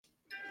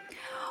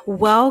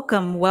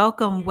Welcome,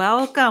 welcome,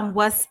 welcome.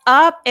 What's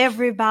up,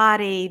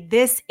 everybody?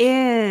 This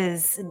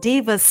is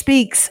Diva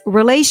Speaks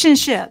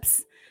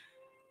Relationships.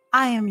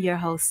 I am your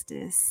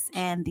hostess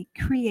and the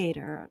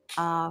creator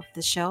of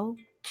the show,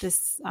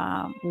 this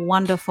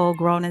wonderful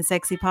Grown and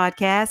Sexy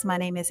podcast. My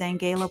name is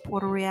Angela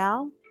Porter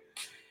Real,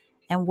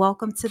 and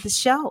welcome to the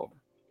show.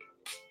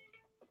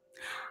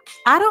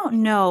 I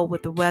don't know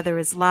what the weather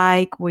is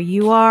like where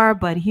you are,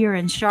 but here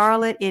in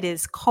Charlotte, it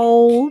is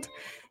cold,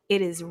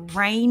 it is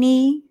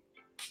rainy.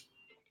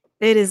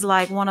 It is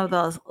like one of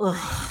those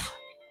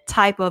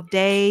type of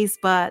days,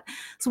 but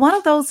it's one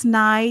of those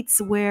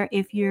nights where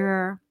if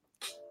you're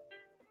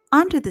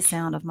under the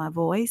sound of my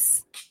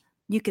voice,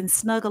 you can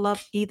snuggle up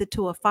either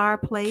to a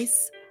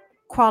fireplace,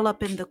 crawl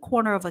up in the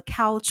corner of a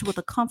couch with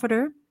a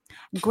comforter,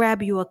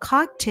 grab you a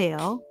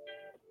cocktail,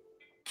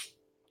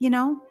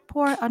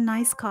 pour a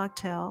nice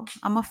cocktail.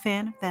 I'm a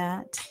fan of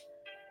that.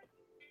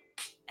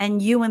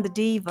 And you and the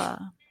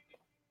diva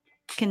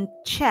can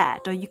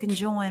chat or you can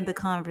join the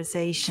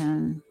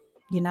conversation,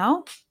 you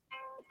know?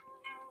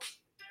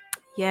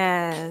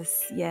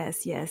 Yes,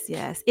 yes, yes,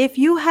 yes. If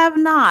you have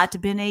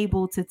not been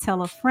able to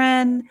tell a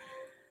friend,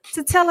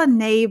 to tell a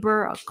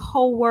neighbor, a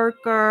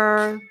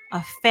coworker,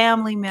 a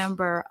family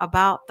member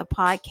about the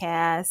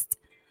podcast,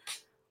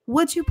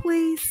 would you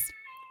please?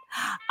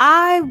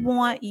 I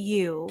want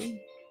you,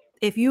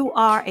 if you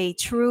are a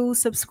true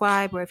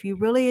subscriber, if you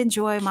really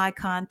enjoy my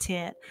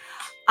content,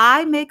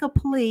 I make a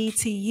plea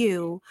to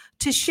you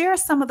to share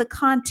some of the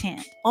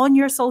content on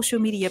your social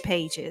media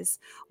pages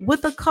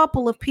with a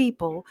couple of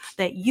people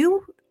that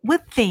you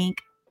would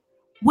think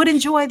would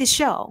enjoy the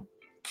show.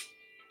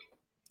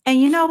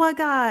 And you know what,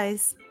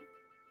 guys?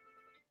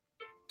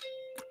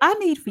 I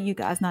need for you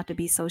guys not to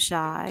be so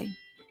shy.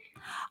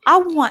 I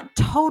want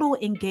total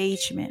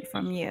engagement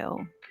from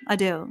you. I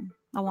do.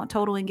 I want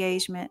total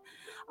engagement.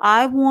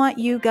 I want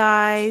you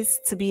guys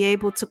to be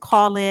able to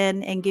call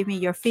in and give me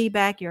your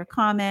feedback, your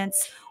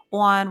comments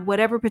on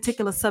whatever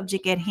particular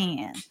subject at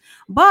hand.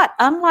 But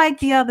unlike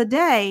the other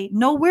day,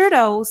 no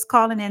weirdos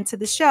calling into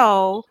the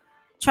show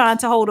trying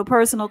to hold a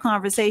personal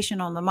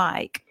conversation on the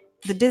mic.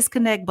 The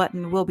disconnect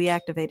button will be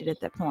activated at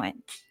that point.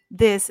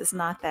 This is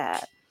not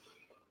that.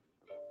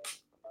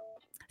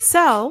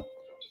 So,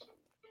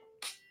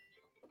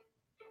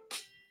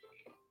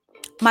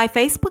 my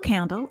Facebook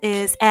handle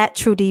is at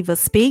True Diva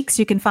Speaks.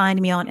 You can find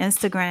me on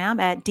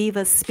Instagram at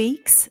Diva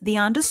Speaks, the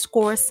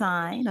underscore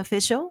sign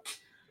official.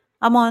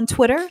 I'm on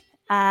Twitter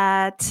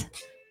at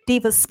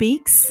Diva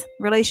Speaks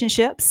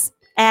Relationships,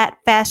 at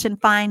Fashion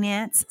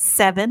Finance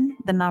 7,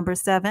 the number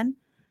 7.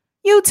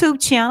 YouTube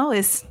channel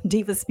is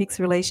Diva Speaks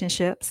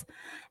Relationships.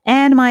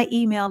 And my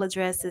email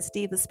address is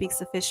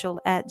divaspeaksofficial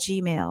at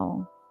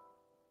gmail.com.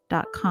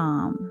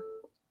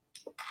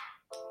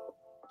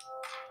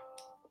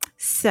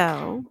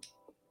 So,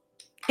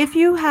 if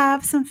you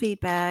have some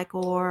feedback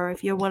or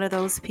if you're one of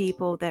those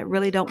people that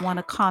really don't want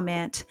to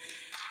comment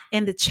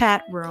in the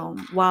chat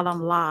room while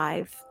I'm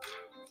live,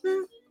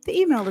 the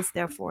email is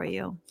there for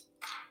you.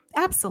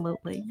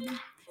 Absolutely.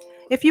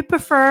 If you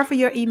prefer for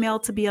your email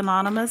to be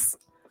anonymous,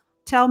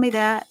 tell me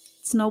that.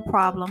 It's no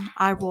problem.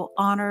 I will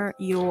honor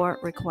your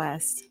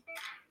request.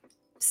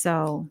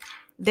 So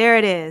there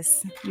it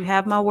is. You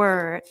have my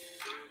word.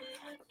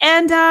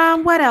 And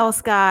what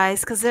else,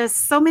 guys? Because there's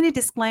so many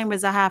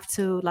disclaimers I have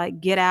to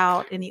get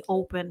out in the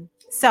open.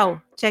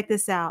 So check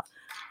this out.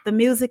 The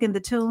music and the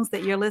tunes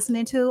that you're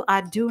listening to,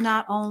 I do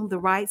not own the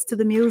rights to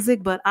the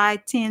music, but I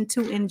tend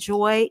to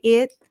enjoy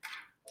it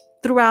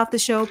throughout the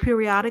show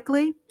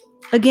periodically.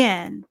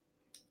 Again,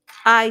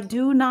 I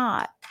do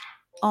not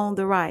own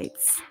the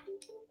rights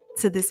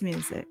to this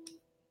music.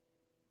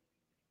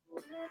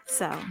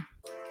 So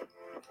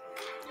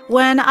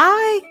when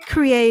I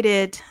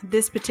created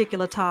this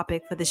particular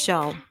topic for the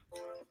show,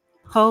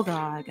 oh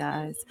God,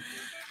 guys.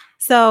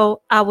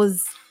 So I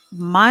was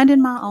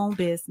minding my own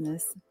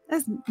business,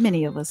 as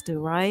many of us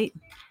do, right?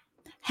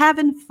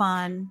 Having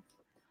fun,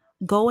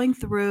 going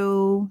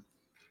through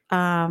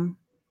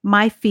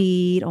my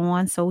feed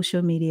on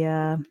social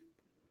media,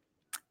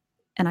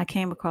 and I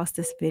came across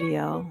this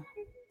video.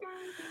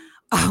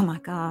 Oh my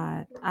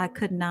God, I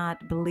could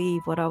not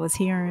believe what I was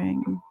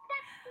hearing.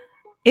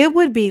 It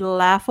would be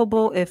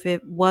laughable if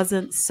it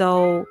wasn't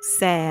so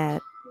sad.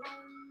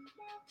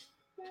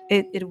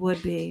 It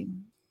would be.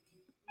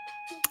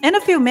 In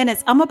a few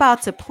minutes, I'm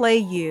about to play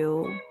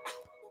you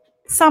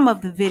some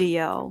of the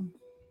video,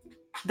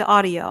 the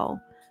audio,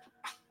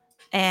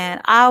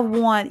 and I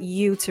want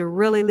you to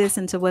really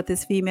listen to what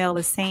this female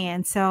is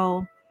saying.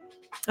 So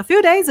a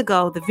few days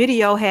ago, the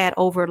video had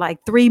over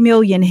 3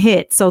 million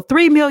hits. So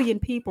 3 million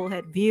people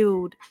had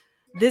viewed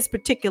this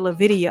particular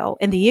video,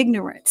 and the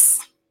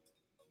ignorance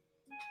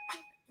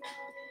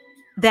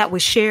that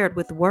was shared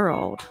with the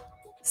world.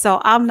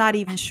 So I'm not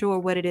even sure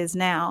what it is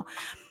now.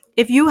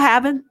 If you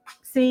haven't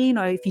seen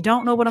or if you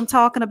don't know what I'm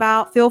talking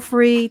about, feel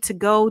free to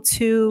go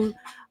to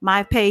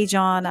my page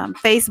on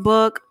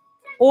Facebook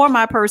or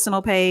my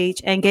personal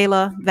page,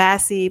 Angela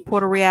Vassie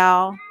Porter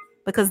Real,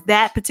 because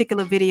that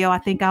particular video, I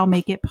think I'll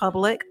make it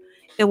public.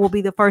 It will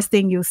be the first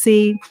thing you'll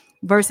see.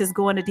 versus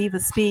going to Diva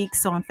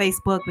Speaks on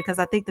Facebook, because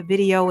I think the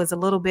video is a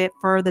little bit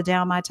further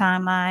down my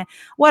timeline.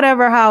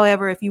 Whatever,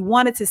 however, if you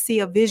wanted to see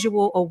a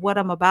visual of what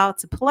I'm about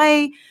to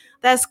play,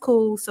 that's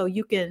cool. So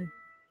you can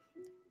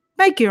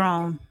make your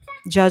own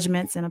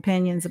judgments and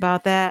opinions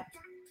about that.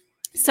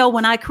 So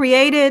when I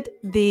created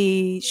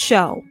the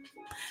show,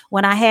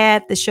 when I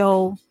had the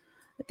show,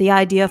 the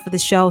idea for the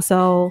show,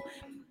 so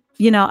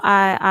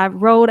I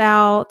wrote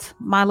out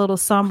my little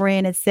summary,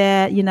 and it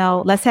said,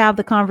 let's have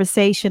the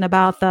conversation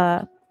about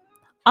the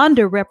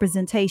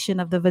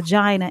underrepresentation of the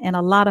vagina in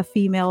a lot of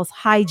females'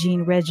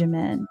 hygiene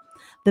regimen,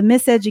 the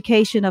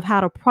miseducation of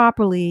how to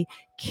properly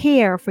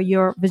care for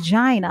your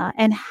vagina,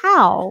 and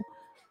how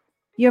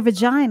your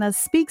vagina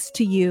speaks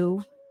to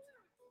you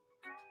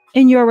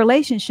in your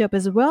relationship,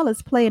 as well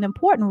as play an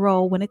important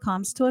role when it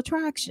comes to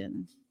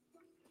attraction.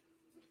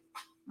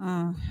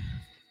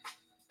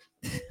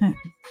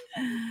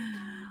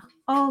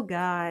 Oh,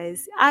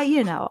 guys, I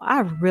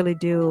really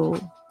do.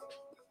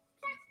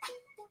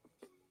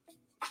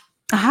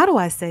 How do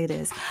I say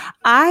this?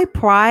 I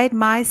pride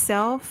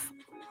myself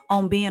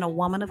on being a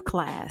woman of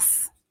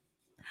class.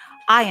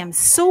 I am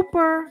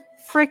super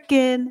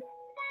freaking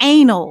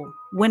anal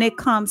when it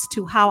comes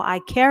to how I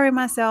carry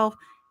myself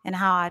and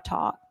how I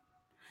talk.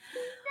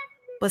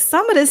 But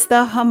some of this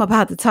stuff I'm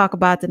about to talk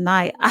about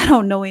tonight, I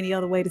don't know any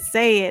other way to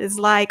say it. It's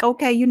like,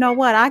 okay, you know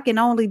what? I can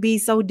only be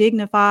so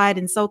dignified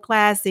and so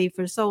classy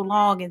for so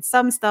long. And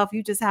some stuff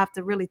you just have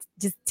to really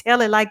just tell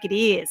it like it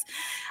is.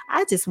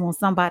 I just want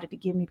somebody to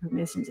give me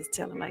permission, just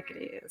tell it like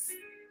it is.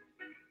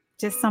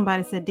 Just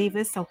somebody said, Diva,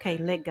 it's okay,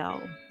 let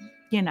go.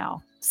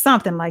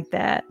 Something like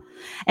that.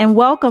 And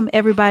welcome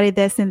everybody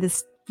that's in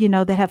this,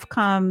 that have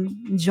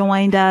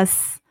joined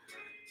us,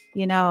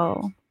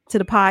 to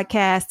the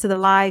podcast, to the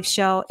live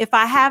show. If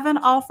I haven't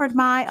offered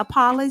my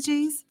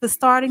apologies for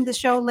starting the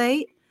show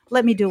late,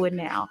 let me do it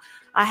now.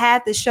 I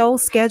had the show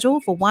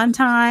scheduled for one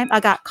time. I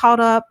got caught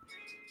up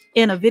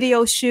in a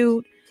video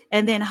shoot,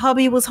 and then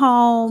hubby was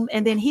home,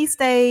 and then he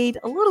stayed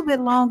a little bit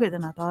longer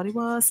than I thought he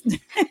was.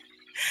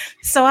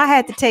 So I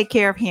had to take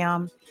care of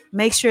him,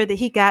 make sure that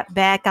he got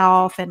back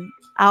off and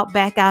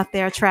back out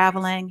there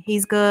traveling.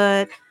 He's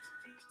good.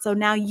 So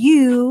now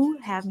you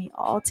have me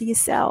all to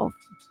yourself.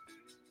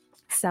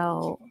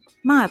 So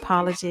my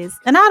apologies.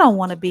 And I don't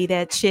want to be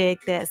that chick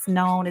that's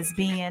known as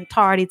being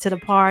tardy to the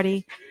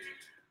party.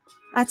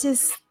 I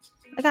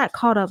got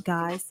caught up,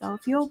 guys. So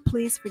if you'll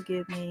please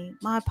forgive me,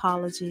 my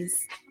apologies.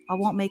 I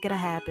won't make it a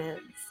habit.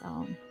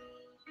 So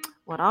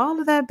with all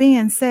of that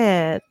being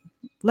said,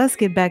 let's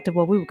get back to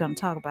what we were going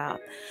to talk about.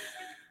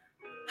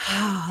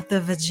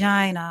 The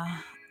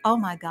vagina. Oh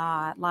my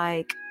God.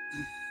 Like,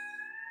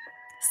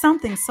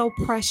 something so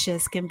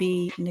precious can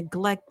be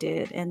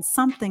neglected, and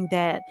something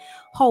that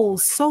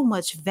holds so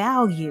much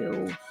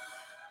value.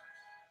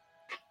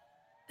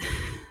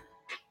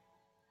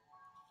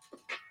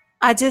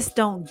 I just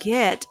don't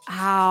get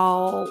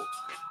how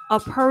a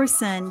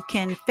person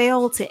can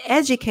fail to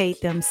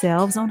educate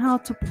themselves on how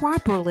to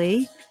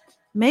properly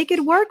make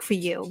it work for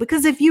you.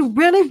 Because if you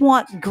really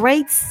want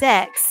great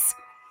sex,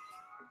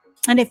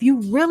 and if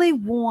you really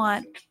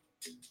want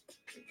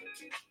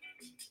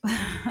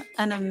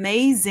an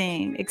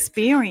amazing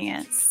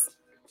experience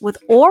with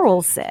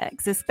oral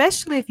sex,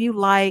 especially if you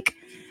like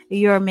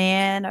your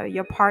man or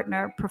your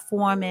partner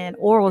performing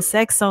oral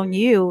sex on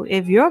you,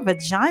 if your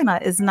vagina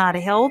is not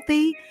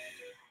healthy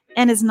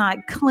and is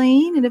not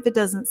clean, and if it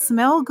doesn't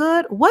smell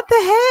good, what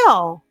the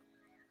hell?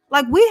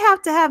 Like, we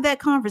have to have that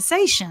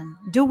conversation,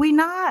 do we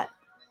not?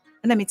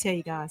 And let me tell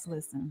you guys,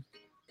 listen.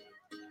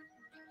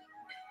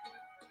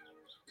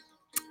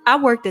 I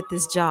worked at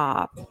this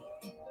job.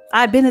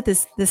 I've been at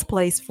this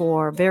place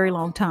for a very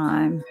long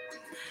time.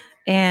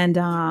 And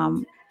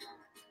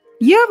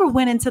you ever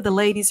went into the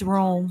ladies'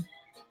 room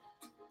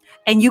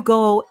and you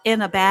go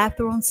in a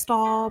bathroom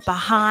stall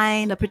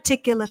behind a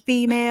particular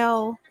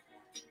female,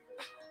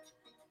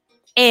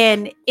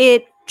 and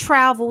it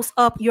travels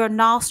up your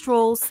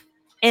nostrils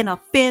and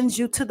offends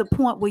you to the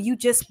point where you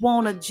just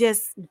want to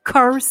just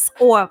curse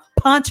or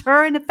punch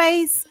her in the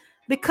face?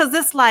 Because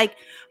it's like,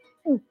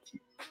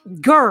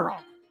 girl,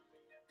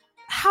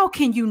 how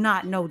can you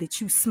not know that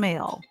you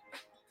smell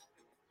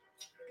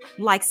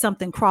like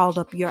something crawled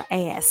up your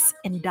ass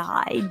and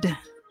died?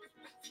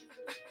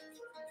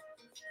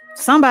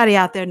 Somebody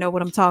out there know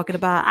what I'm talking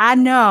about. I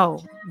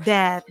know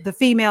that the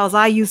females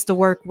I used to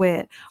work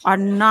with are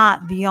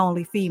not the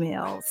only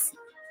females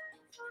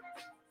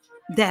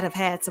that have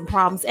had some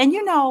problems. And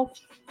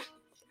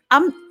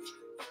I'm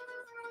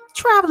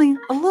traveling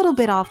a little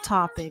bit off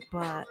topic,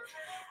 but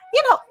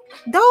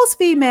those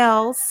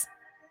females,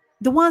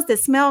 the ones that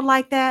smelled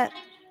like that,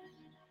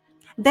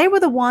 they were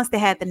the ones that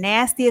had the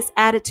nastiest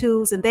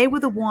attitudes, and they were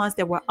the ones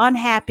that were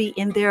unhappy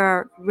in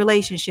their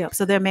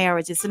relationships or their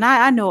marriages. And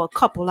I know a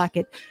couple like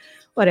it,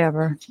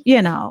 whatever,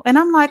 and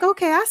I'm like,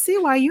 okay, I see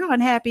why you're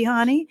unhappy,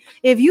 honey.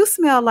 If you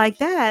smell like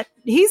that,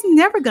 he's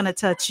never going to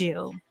touch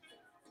you.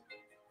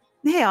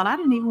 Hell, I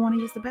didn't even want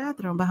to use the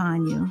bathroom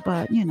behind you,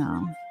 but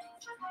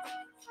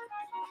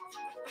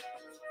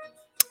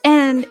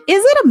And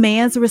is it a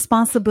man's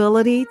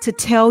responsibility to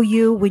tell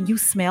you when you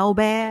smell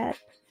bad?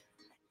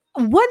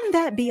 Wouldn't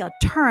that be a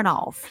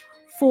turnoff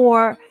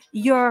for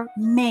your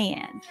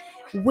man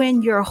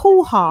when your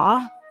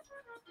hoo-ha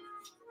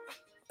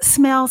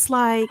smells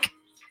like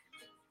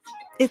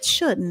it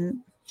shouldn't?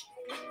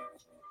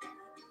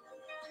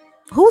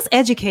 Who's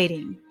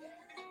educating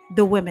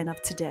the women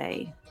of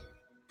today?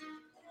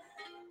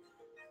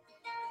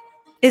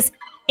 Is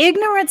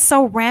ignorance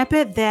so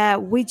rampant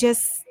that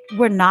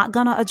we're not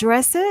going to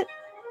address it?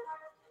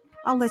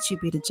 I'll let you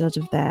be the judge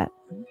of that.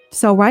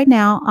 So right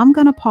now, I'm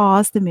going to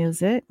pause the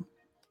music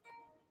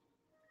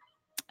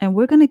and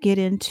we're going to get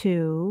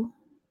into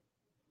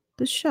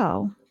the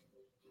show.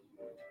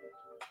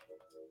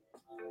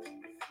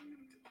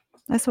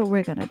 That's what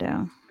we're going to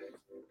do.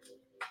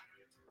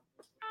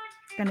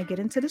 Going to get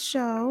into the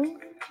show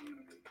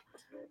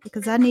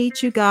because I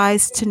need you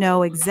guys to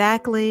know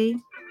exactly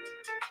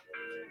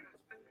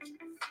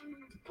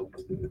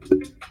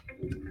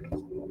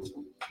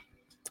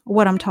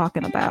what I'm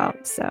talking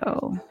about.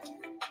 So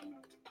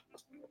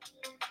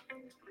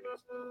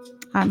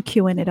I'm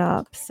queuing it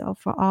up. So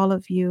for all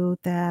of you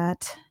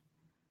that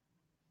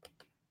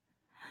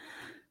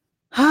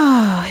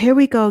here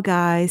we go,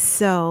 guys.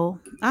 So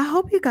I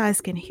hope you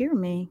guys can hear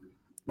me.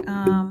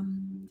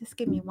 Just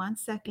give me 1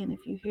 second.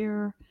 If you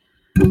hear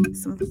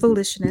some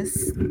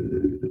foolishness,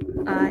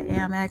 I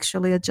am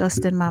actually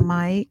adjusting my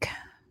mic.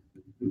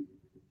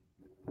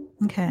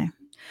 Okay.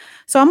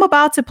 So I'm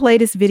about to play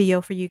this video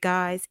for you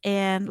guys.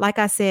 And like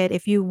I said,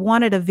 if you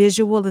wanted a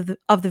visual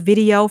of the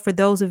video for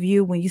those of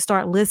you when you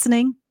start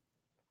listening,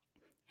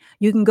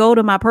 you can go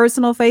to my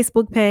personal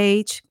Facebook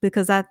page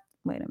because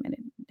wait a minute.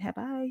 Have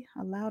I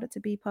allowed it to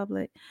be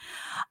public?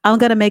 I'm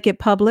going to make it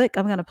public.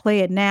 I'm going to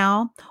play it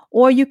now.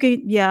 Or you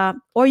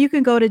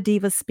can go to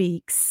Diva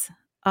Speaks.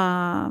 It's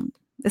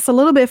a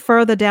little bit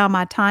further down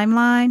my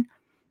timeline,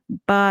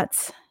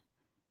 but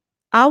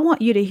I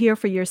want you to hear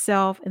for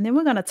yourself. And then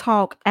we're going to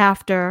talk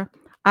after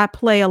I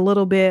play a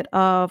little bit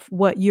of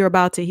what you're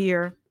about to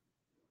hear.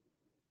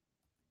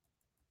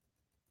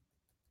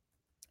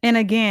 And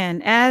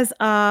again, as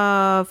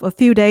of a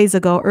few days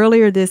ago,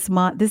 earlier this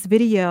month, this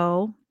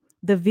video,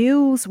 the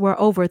views were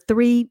over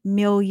 3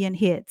 million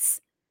hits.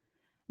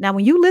 Now,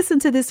 when you listen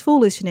to this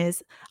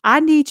foolishness, I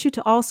need you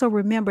to also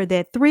remember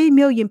that 3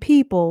 million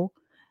people,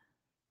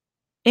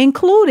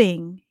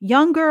 including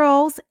young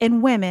girls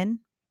and women,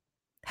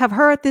 have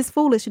heard this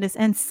foolishness,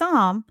 and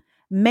some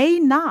may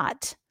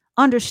not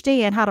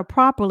understand how to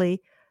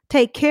properly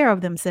take care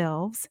of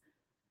themselves.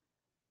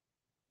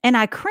 And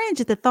I cringe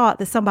at the thought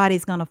that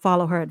somebody's going to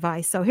follow her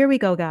advice. So here we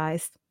go,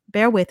 guys.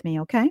 Bear with me,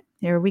 okay?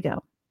 Here we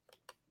go.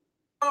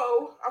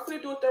 Oh, I'm going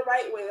to do it the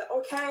right way,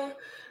 okay?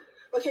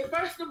 Okay,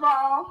 first of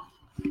all,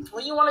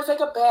 when you want to take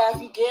a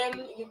bath, you get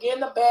in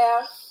the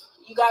bath.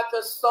 You got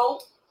the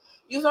soap.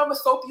 Use whatever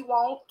soap you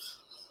want.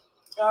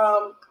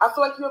 I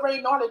feel like you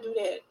already know how to do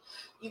that.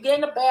 You get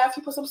in the bath,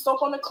 you put some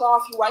soap on the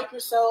cloth, you wipe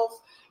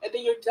yourself, and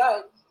then you're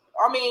done.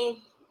 I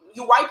mean,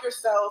 you wipe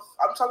yourself.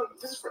 I'm talking.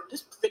 This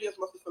video is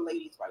mostly for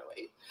ladies, by the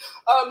way.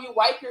 You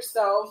wipe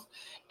yourself,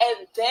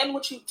 and then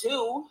what you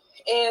do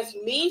is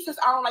since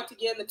I don't like to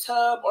get in the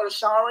tub or the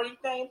shower or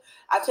anything,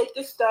 I take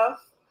this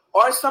stuff.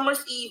 Or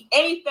Summer's Eve,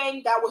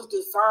 anything that was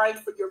designed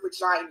for your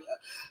vagina.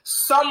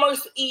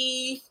 Summer's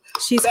Eve.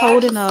 She's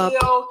holding up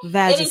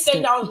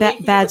anything that was made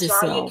for your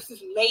vagina. This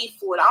is made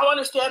for it. I don't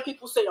understand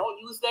people say don't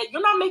use that.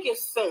 You're not making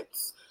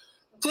sense.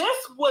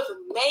 This was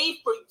made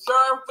for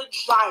your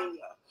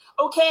vagina.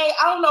 Okay,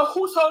 I don't know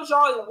who told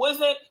y'all it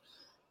wasn't.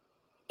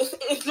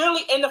 It's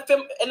literally in the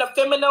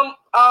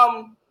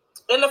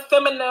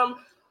feminine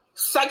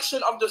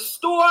section of the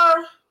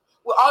store.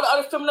 With all the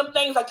other feminine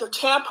things like your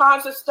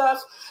tampons and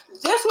stuff.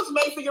 This was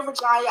made for your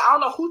vagina. I don't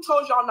know who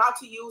told y'all not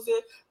to use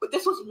it, but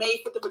this was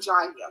made for the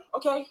vagina,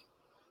 okay?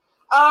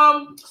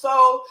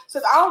 So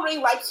since I don't really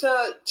like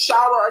to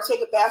shower or take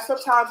a bath,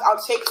 sometimes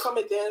I'll take some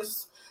of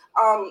this.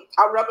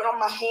 I'll rub it on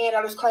my hand.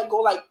 I'll just kind of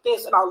go like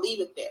this and I'll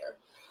leave it there.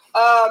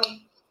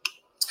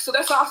 So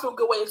that's also a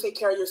good way to take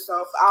care of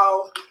yourself.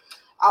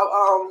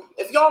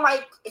 If you're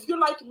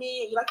like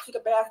me and you like to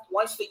take a bath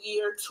once a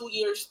year, 2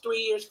 years, 3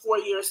 years, 4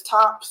 years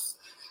tops,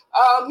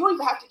 you don't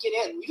even have to get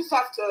in. You just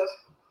have to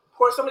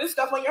pour some of this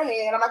stuff on your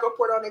hand. I'm not going to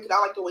pour it on there because I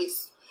don't like to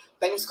waste.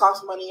 Things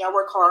cost money. I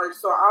work hard,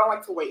 so I don't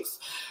like to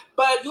waste.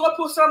 But you want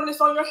to put some of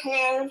this on your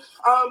hand.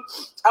 I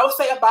would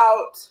say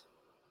about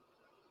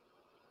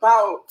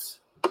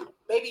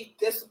maybe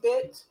this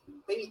bit.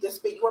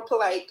 You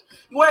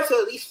want to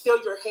at least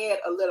fill your head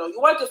a little. You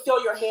want to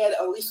fill your head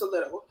at least a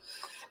little.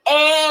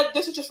 And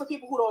this is just for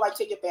people who don't like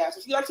taking baths.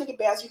 If you like taking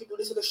baths, you can do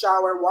this in the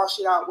shower, wash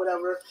it out,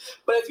 whatever.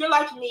 But if you're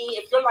like me,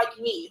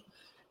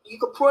 you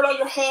can pour it on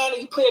your hand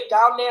and you put it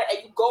down there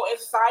and you go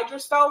inside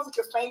yourself with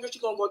your fingers.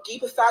 You're going to go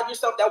deep inside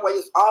yourself. That way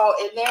it's all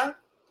in there.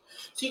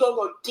 So you're going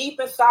to go deep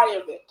inside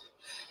of it.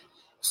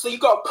 So you're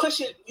going to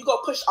push it. You're going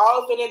to push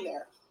all of it in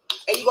there.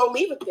 And you're going to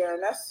leave it there.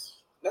 And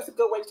that's a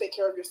good way to take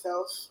care of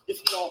yourself if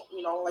you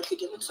don't, like to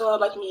get in the tub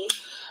like me.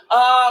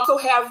 Also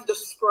have the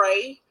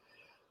spray.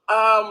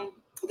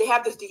 they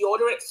have this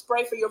deodorant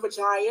spray for your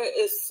vagina.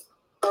 It's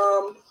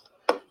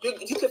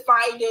you can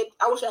find it.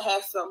 I wish I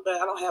had some, but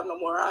I don't have no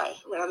more. I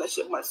ran out of that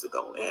shit months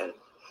ago, and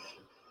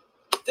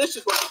this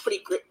just works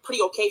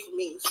pretty okay for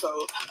me.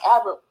 So I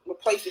haven't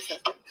replaced it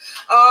since then.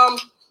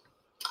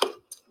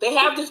 They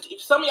have this.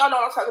 Some of y'all know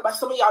what I'm talking about.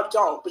 Some of y'all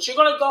don't. But you're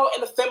gonna go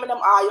in the feminine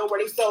aisle where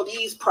they sell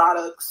these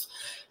products,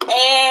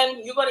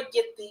 and you're gonna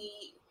get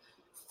the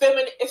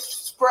feminine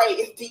spray.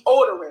 It's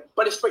deodorant,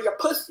 but it's for your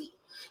pussy.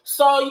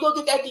 So you go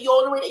get that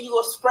deodorant and you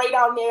go spray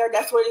down there.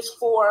 That's what it's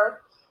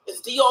for. It's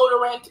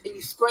deodorant, and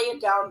you spray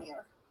it down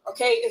there.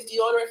 Okay, it's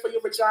deodorant for your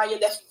vagina.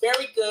 That's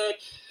very good,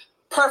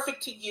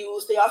 perfect to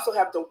use. They also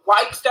have the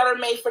wipes that are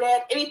made for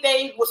that.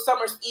 Anything with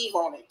Summer's Eve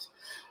on it.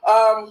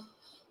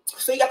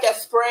 So you got that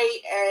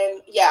spray,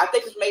 and yeah, I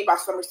think it's made by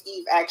Summer's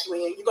Eve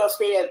actually. And you're gonna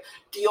spray that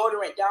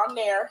deodorant down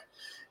there.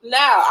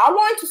 Now, I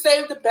wanted to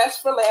save the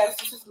best for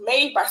last. This is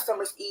made by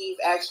Summer's Eve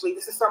actually.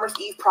 This is Summer's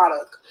Eve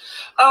product.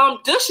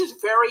 Douche is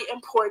very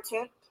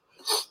important.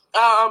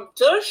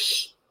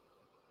 Douche.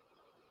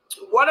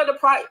 One of the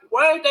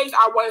things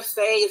I want to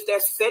say is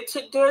that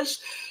scented douche.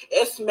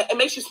 It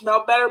makes you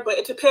smell better, but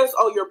it depends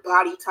on your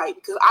body type.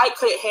 Because I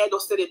couldn't handle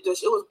scented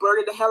douche; it was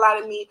burning the hell out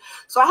of me.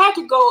 So I had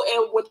to go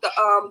in with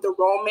the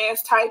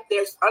romance type.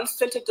 There's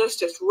unscented douche,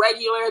 there's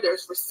regular,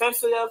 there's for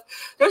sensitive.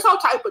 There's all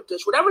type of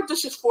douche. Whatever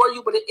douche is for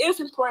you, but it is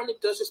important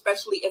to douche,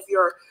 especially if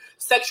you're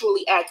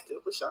sexually active,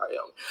 which I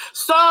am.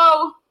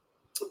 So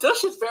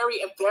douche is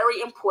very, very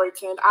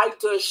important. I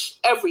douche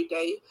every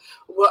day.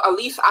 Well, at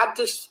least I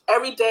douche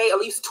every day, at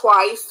least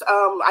twice.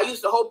 I use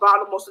the whole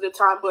bottle most of the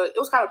time, but it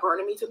was kind of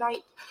burning me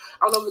tonight.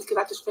 I don't know if it's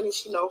because I just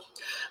finished,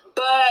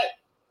 But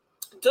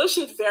douche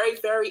is very,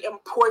 very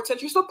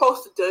important. You're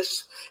supposed to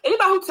douche.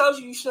 Anybody who tells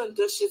you shouldn't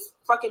douche is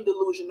fucking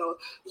delusional.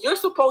 You're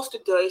supposed to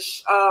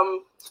douche,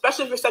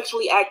 especially if you're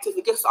sexually active.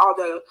 It gets all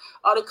the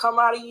cum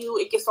out of you.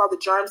 It gets all the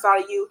germs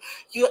out of you.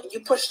 You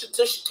push the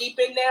douche deep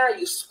in there and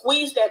you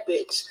squeeze that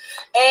bitch.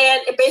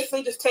 And it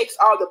basically just takes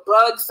all the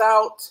bugs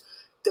out,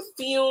 the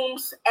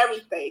fumes,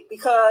 everything.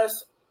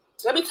 Because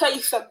let me tell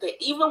you something.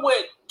 Even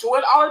with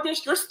doing all of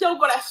this, you're still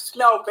going to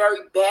smell very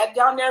bad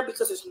down there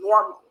because it's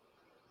normal.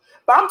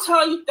 But I'm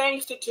telling you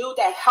things to do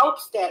that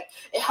helps that.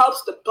 It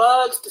helps the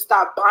bugs to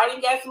stop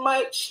biting as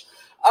much.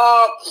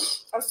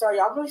 I'm sorry,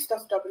 I'm really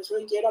stuffed up. It's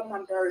really getting on my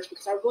nerves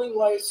because I really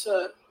wanted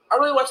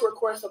to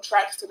record some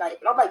tracks tonight,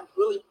 but I'm like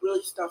really,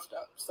 really stuffed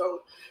up.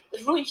 So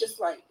it's really just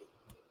like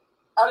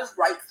I'll just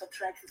write some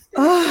tracks instead.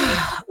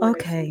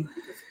 Okay.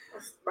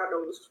 Because my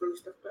nose is really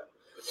stuffed up.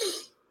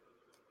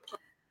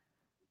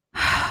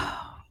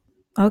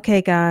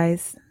 Okay,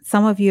 guys.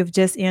 Some of you have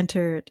just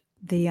entered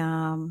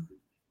the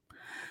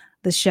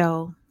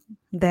show.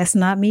 That's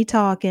not me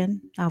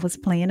talking. I was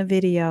playing a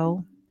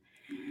video.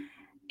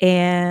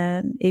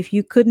 And if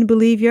you couldn't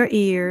believe your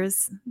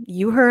ears,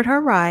 you heard her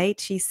right.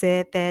 She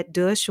said that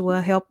douche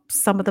will help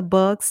some of the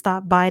bugs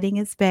stop biting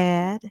as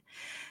bad.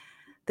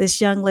 This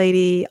young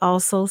lady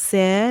also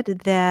said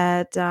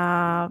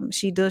that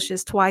she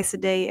douches twice a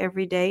day,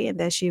 every day, and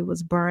that she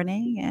was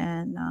burning.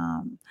 And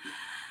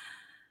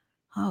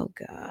oh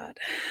God.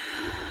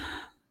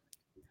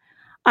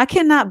 I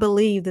cannot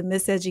believe the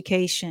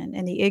miseducation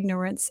and the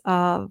ignorance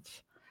of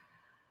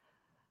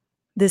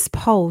this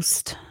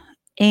post.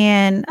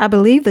 And I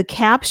believe the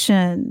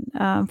caption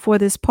for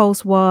this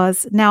post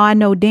was, "Now I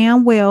know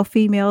damn well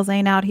females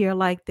ain't out here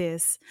like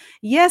this."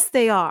 Yes,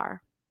 they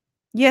are.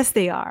 Yes,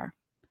 they are.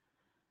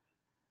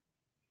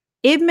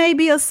 It may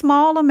be a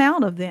small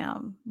amount of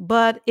them,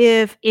 but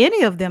if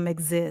any of them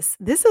exist,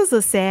 this is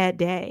a sad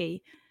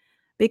day.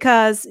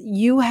 Because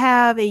you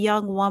have a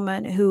young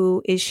woman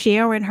who is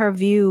sharing her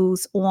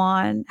views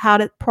on how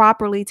to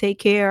properly take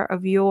care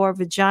of your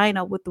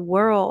vagina with the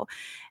world.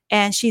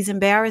 And she's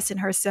embarrassing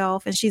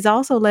herself. And she's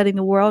also letting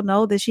the world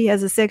know that she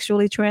has a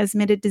sexually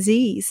transmitted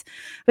disease.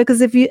 Because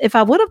if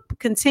I would have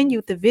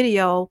continued the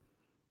video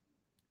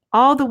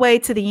all the way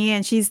to the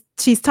end, she's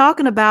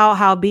talking about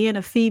how being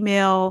a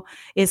female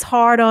is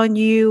hard on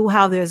you,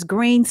 how there's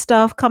green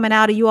stuff coming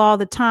out of you all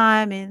the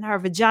time, and her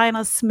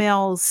vagina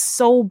smells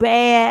so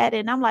bad.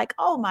 And I'm like,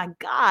 oh my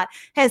God,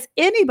 has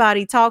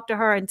anybody talked to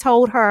her and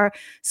told her,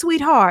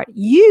 sweetheart,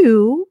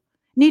 you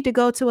need to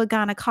go to a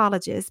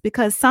gynecologist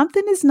because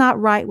something is not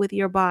right with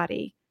your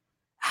body?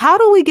 How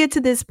do we get to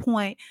this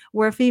point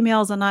where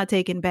females are not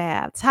taking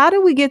baths? How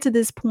do we get to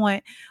this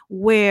point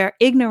where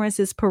ignorance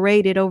is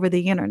paraded over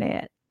the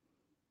internet?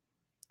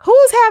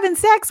 Who's having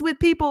sex with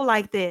people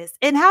like this?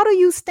 And how do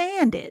you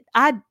stand it?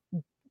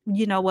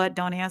 You know what?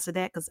 Don't answer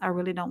that because I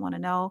really don't want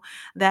to know.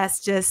 That's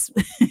just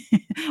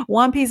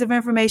one piece of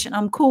information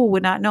I'm cool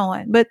with not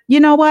knowing. But you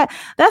know what?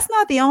 That's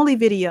not the only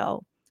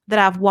video that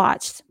I've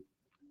watched.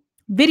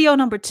 Video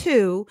number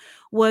 2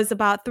 was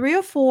about 3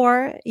 or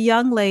 4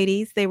 young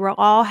ladies. They were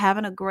all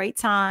having a great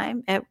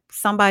time at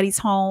somebody's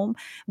home.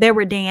 They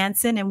were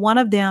dancing, and one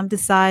of them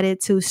decided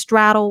to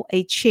straddle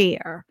a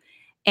chair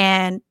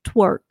and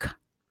twerk.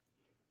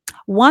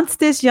 Once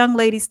this young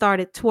lady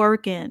started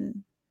twerking,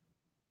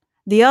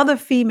 the other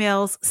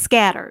females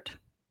scattered.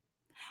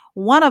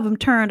 One of them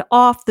turned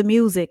off the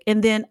music,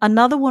 and then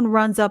another one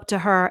runs up to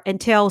her and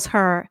tells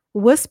her,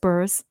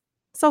 whispers,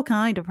 so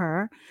kind of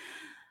her,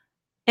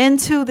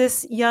 into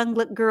this young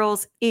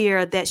girl's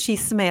ear that she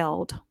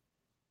smelled.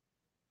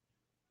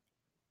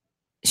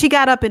 She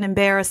got up in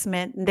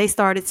embarrassment and they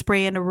started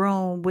spraying the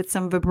room with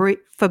some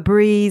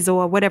Febreze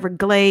or whatever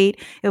Glade.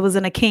 It was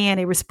in a can.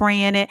 They were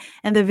spraying it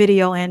and the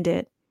video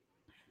ended.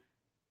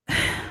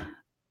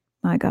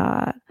 My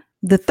God.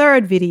 The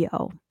third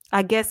video,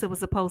 I guess it was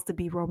supposed to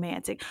be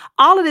romantic.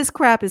 All of this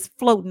crap is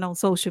floating on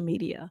social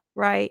media,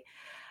 right?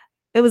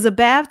 It was a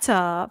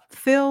bathtub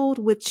filled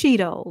with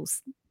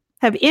Cheetos.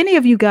 Have any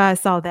of you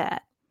guys saw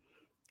that?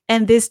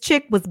 And this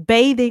chick was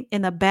bathing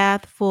in a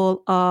bath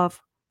full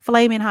of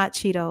flaming hot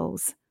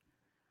Cheetos.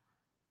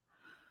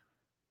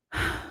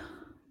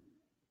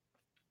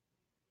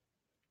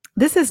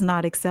 This is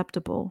not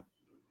acceptable.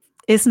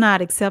 It's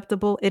not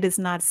acceptable. It is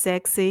not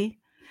sexy.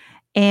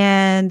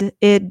 And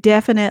it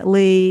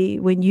definitely,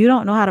 when you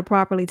don't know how to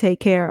properly take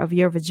care of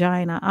your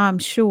vagina, I'm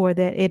sure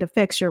that it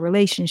affects your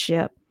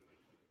relationship.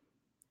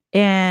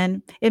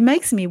 And it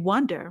makes me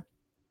wonder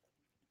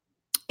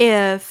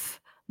if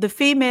the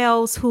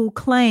females who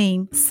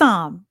claim,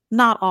 some,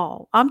 not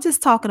all, I'm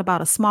just talking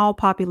about a small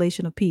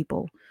population of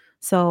people.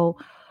 So,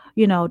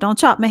 don't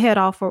chop my head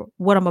off for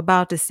what I'm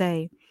about to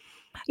say.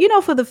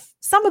 For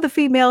some of the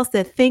females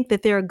that think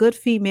that they're a good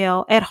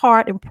female at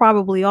heart and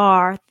probably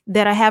are,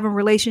 that are having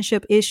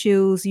relationship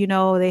issues,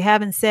 they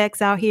having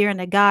sex out here and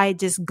the guy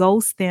just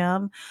ghosts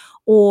them,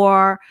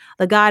 or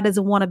the guy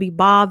doesn't want to be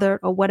bothered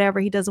or whatever,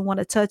 he doesn't want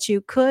to touch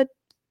you. Could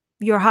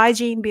your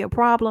hygiene be a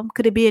problem?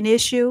 Could it be an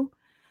issue?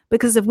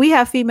 Because if we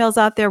have females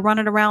out there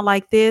running around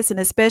like this, and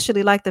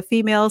especially like the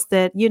females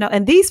that,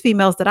 and these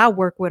females that I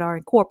work with are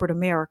in corporate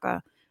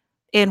America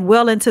and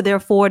well into their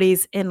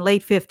 40s and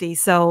late 50s.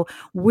 So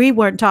we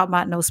weren't talking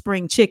about no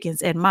spring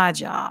chickens at my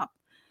job.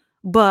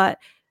 But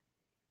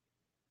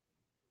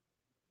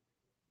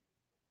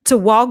to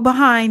walk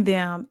behind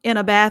them in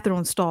a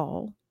bathroom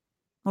stall,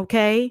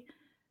 okay,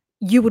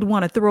 you would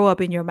want to throw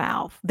up in your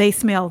mouth. They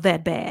smell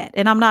that bad.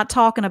 And I'm not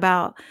talking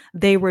about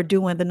they were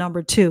doing the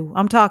number 2.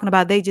 I'm talking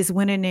about they just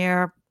went in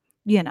there,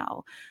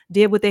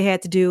 did what they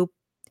had to do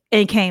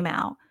and came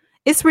out.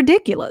 It's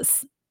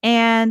ridiculous.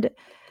 And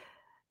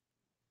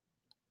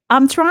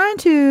I'm trying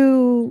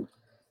to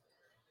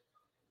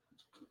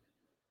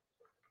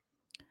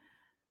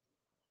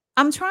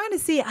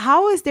see,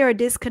 how is there a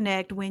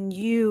disconnect when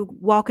you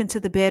walk into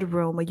the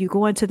bedroom or you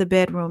go into the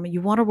bedroom and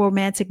you want a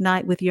romantic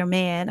night with your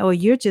man, or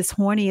you're just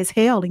horny as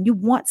hell and you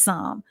want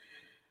some.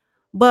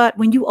 But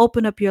when you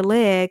open up your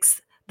legs,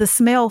 the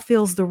smell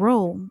fills the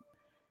room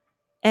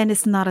and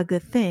it's not a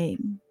good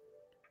thing.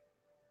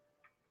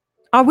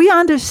 Are we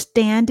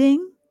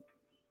understanding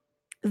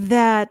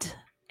that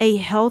a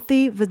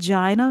healthy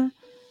vagina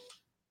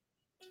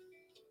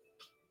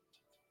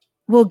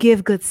will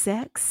give good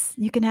sex?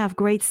 You can have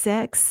great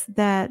sex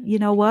that,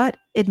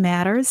 it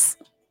matters.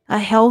 A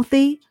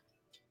healthy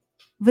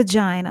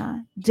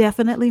vagina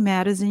definitely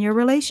matters in your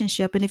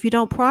relationship. And if you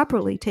don't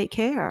properly take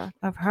care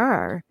of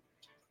her,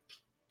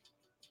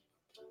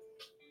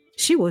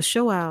 she will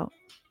show out.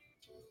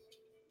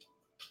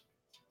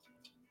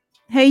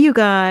 Hey, you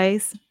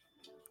guys,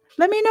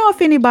 let me know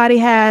if anybody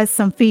has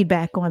some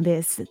feedback on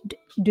this.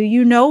 Do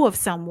you know of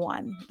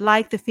someone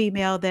like the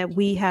female that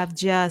we have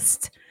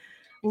just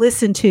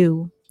listened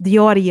to, the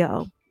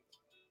audio?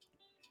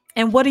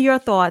 And what are your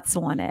thoughts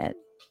on it?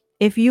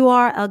 If you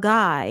are a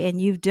guy and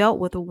you've dealt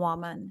with a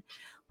woman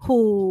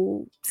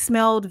who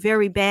smelled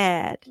very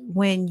bad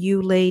when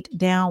you laid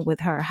down with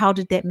her, how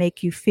did that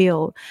make you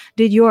feel?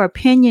 Did your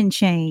opinion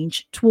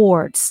change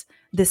towards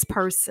this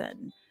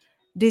person?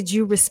 Did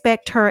you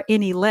respect her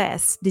any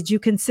less? Did you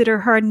consider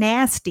her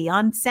nasty,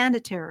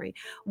 unsanitary?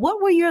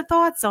 What were your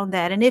thoughts on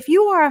that? And if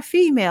you are a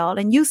female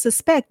and you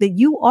suspect that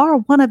you are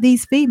one of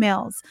these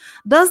females,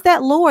 does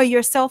that lower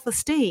your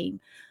self-esteem?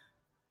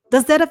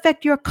 Does that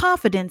affect your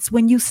confidence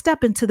when you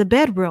step into the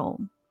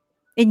bedroom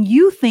and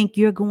you think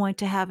you're going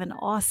to have an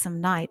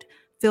awesome night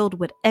filled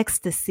with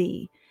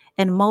ecstasy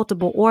and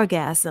multiple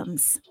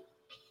orgasms,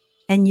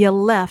 and you're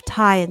left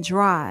high and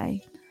dry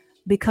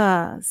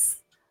because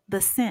the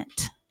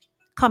scent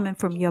coming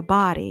from your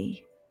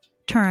body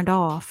turned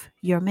off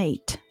your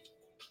mate?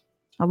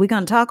 Are we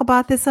going to talk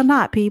about this or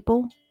not,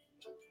 people?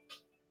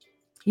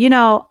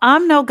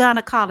 I'm no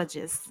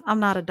gynecologist. I'm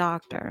not a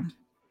doctor.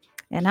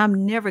 And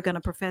I'm never going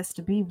to profess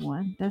to be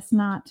one. That's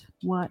not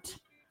what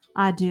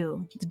I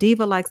do. The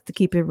diva likes to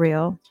keep it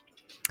real.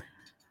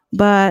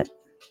 But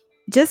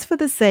just for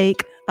the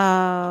sake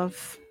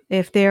of,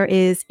 if there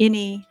is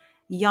any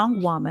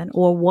young woman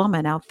or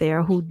woman out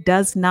there who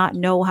does not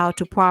know how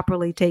to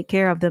properly take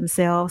care of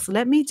themselves,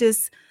 let me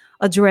just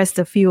address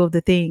a few of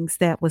the things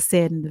that was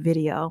said in the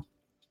video.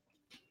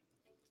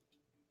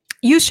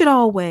 You should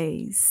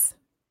always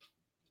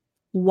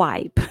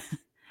wipe,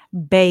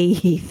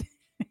 bathe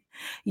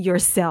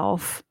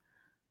yourself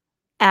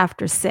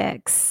after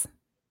sex.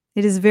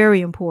 It is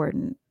very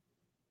important.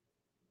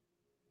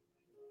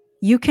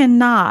 You should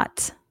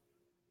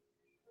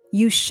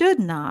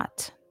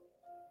not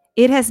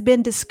It has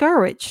been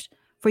discouraged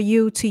for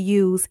you to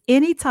use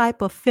any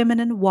type of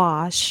feminine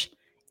wash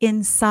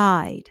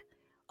inside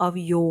of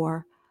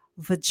your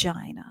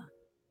vagina.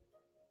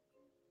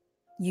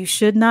 You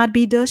should not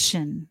be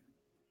douching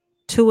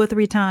 2 or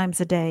 3 times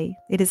a day.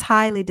 It is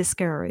highly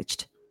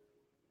discouraged.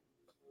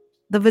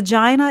 The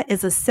vagina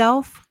is a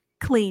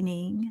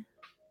self-cleaning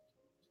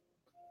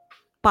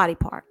body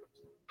part.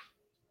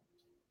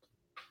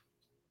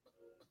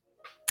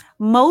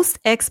 Most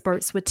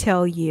experts would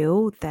tell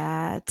you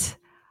that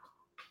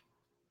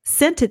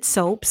scented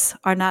soaps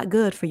are not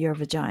good for your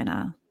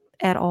vagina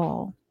at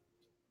all.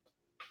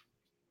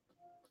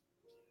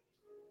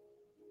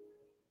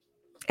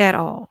 At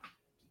all.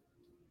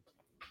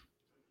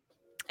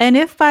 And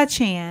if by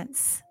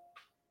chance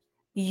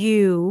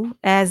you,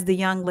 as the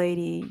young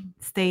lady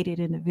stated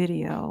in the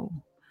video,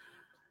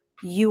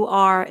 you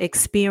are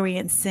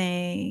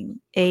experiencing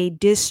a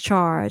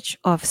discharge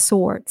of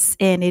sorts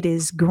and it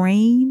is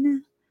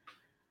green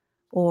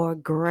or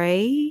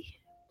gray,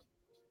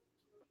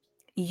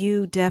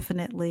 you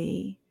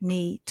definitely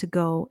need to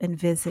go and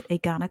visit a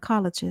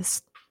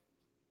gynecologist,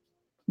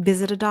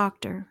 visit a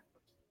doctor.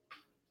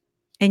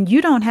 And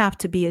you don't have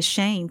to be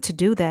ashamed to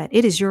do that.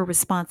 It is your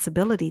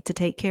responsibility to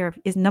take care of.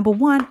 Number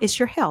one, it's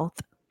your health.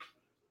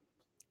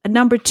 And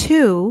number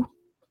two,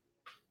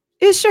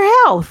 it's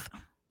your health.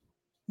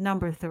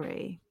 Number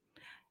three,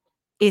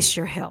 it's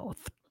your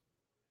health.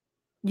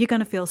 You're going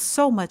to feel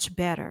so much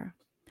better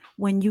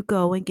when you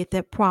go and get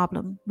that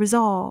problem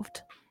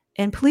resolved.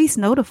 And please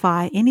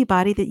notify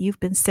anybody that you've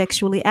been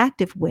sexually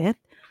active with,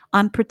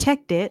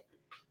 unprotected,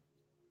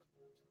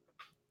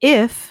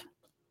 if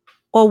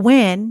or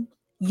when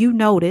you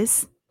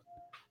notice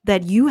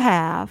that you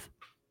have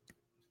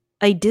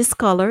a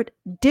discolored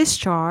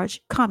discharge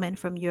coming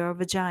from your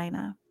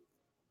vagina.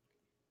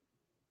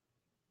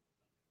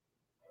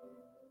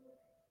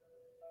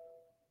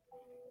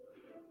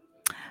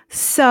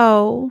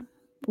 So,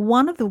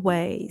 one of the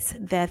ways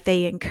that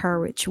they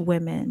encourage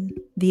women,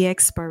 the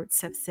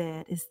experts have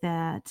said, is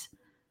that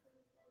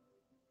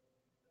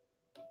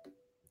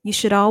you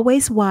should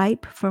always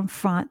wipe from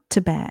front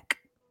to back.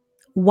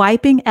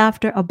 Wiping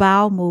after a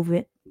bowel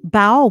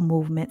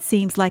movement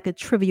seems like a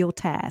trivial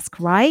task,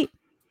 right?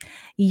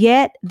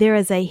 Yet there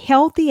is a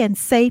healthy and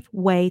safe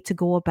way to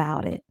go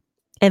about it.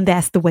 And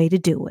that's the way to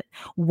do it.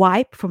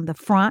 Wipe from the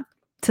front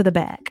to the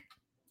back.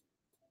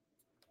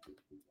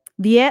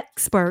 The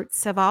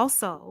experts have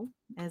also,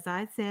 as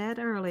I said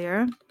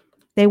earlier,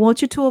 they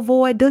want you to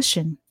avoid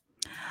douching.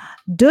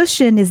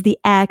 Douching is the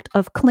act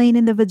of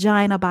cleaning the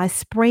vagina by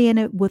spraying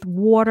it with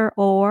water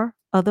or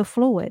other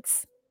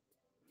fluids.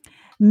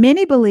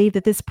 Many believe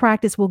that this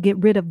practice will get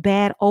rid of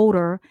bad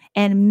odor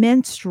and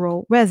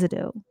menstrual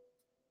residue.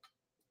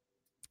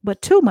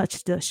 But too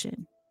much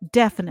douching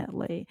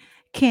definitely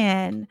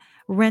can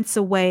rinse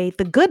away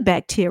the good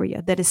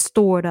bacteria that is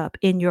stored up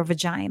in your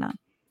vagina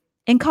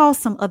and cause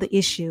some other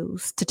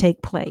issues to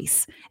take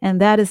place. And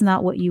that is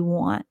not what you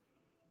want.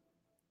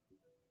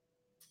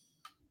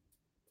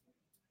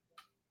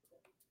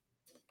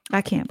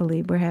 I can't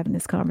believe we're having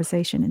this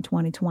conversation in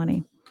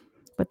 2020.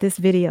 But this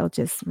video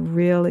just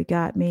really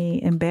got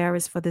me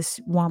embarrassed for this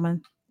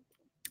woman,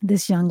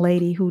 this young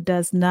lady who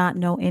does not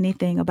know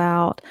anything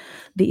about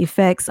the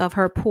effects of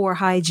her poor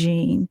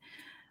hygiene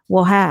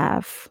will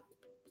have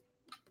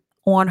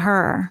on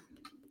her.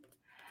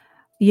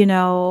 You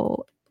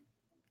know,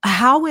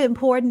 how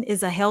important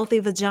is a healthy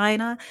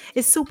vagina?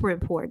 It's super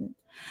important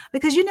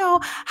because you know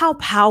how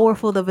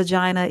powerful the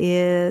vagina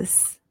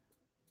is.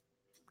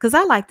 Because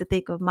I like to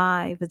think of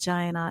my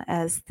vagina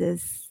as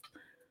this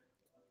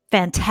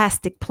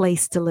fantastic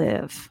place to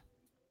live.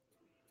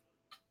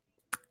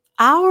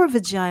 Our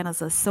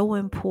vaginas are so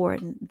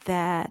important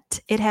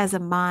that it has a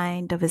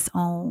mind of its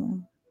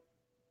own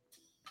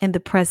in the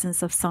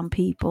presence of some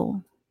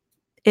people.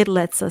 It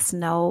lets us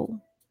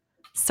know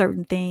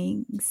certain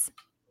things.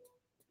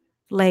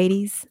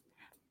 Ladies,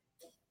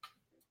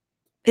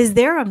 is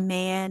there a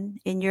man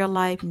in your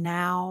life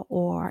now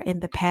or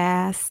in the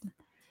past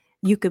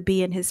you could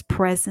be in his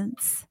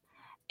presence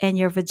and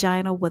your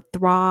vagina would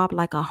throb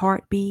like a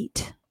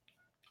heartbeat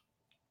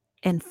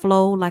and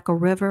flow like a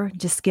river,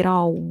 just get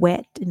all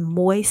wet and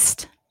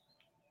moist?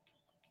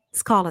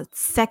 It's called a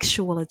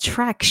sexual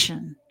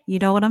attraction. You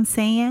know what I'm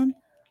saying?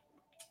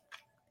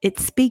 It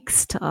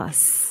speaks to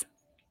us.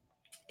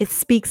 It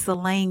speaks the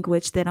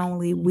language that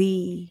only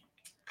we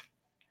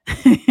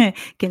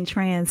can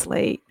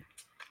translate.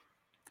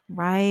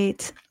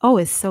 Right? Oh,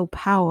 it's so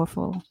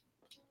powerful.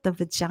 The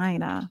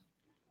vagina.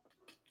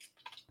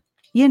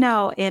 You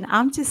know, and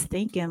I'm just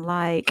thinking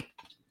like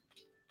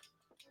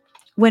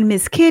when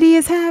Miss Kitty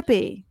is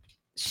happy,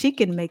 she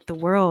can make the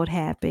world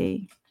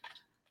happy.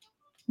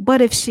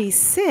 But if she's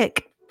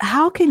sick,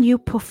 how can you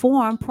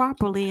perform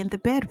properly in the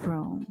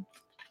bedroom?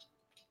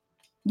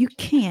 You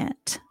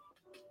can't.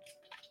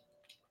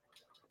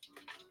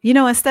 You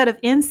know, instead of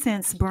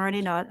incense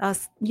burning or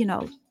us,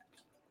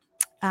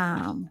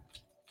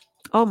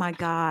 oh my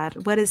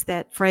God, what is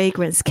that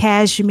fragrance?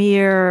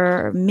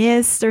 Cashmere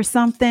mist or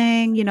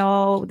something,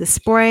 the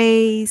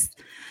sprays.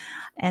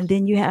 And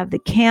then you have the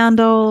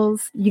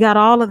candles. You got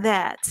all of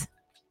that.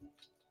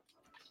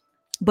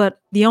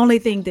 But the only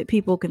thing that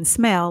people can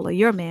smell, or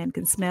your man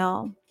can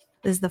smell,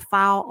 is the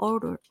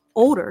foul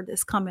odor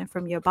that's coming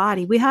from your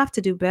body. We have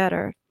to do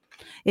better.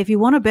 If you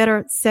want a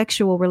better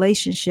sexual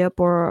relationship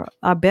or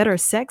a better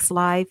sex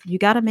life, you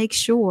got to make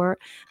sure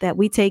that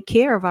we take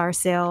care of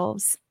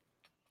ourselves.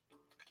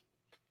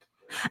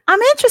 I'm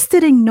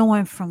interested in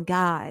knowing from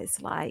guys,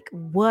 like,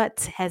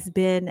 what has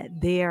been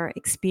their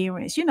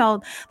experience. You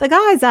know, the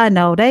guys I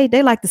know,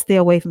 they like to stay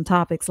away from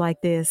topics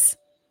like this.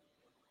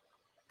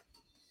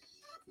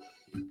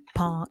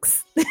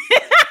 Punks.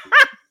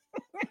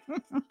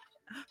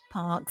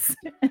 Punks.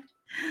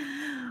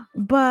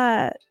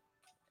 But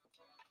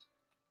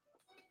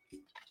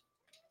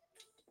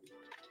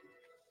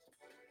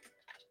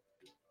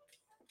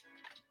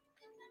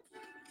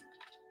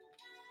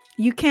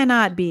you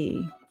cannot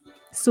be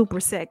super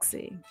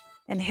sexy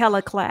and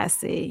hella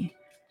classy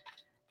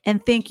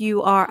and think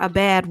you are a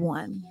bad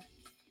one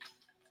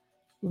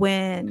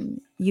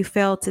when you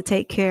fail to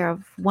take care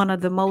of one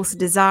of the most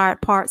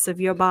desired parts of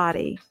your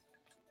body.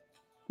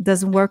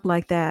 Doesn't work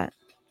like that.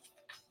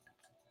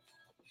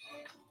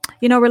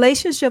 You know,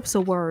 relationships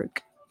are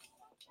work.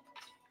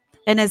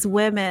 And as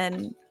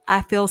women,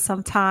 I feel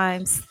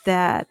sometimes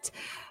that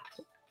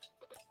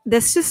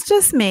that's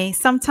just me.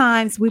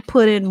 Sometimes we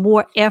put in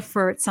more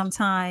effort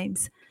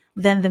sometimes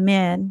than the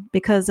men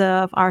because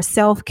of our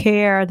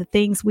self-care, the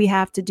things we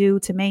have to do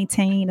to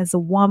maintain as a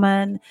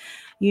woman.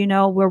 You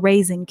know, we're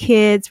raising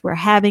kids, we're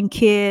having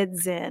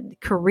kids and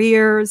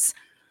careers,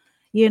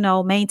 you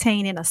know,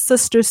 maintaining a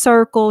sister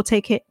circle,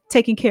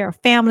 taking care of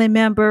family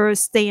members,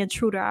 staying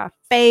true to our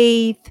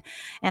faith,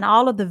 and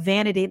all of the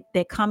vanity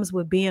that comes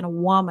with being a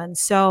woman.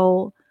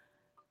 So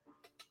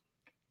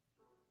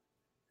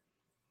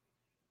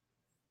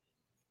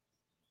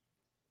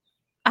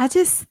I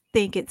just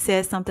think it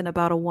says something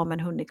about a woman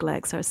who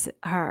neglects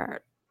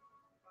her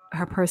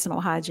personal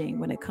hygiene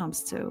when it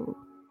comes to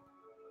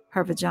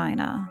her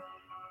vagina.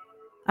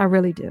 I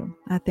really do.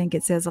 I think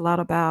it says a lot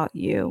about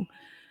you.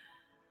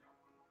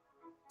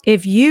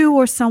 If you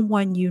or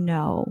someone you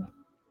know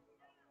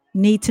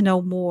need to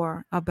know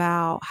more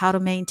about how to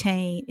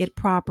maintain it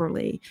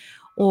properly,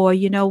 or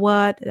you know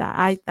what,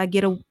 I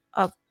get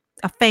a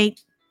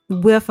faint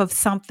whiff of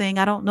something,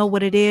 I don't know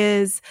what it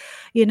is,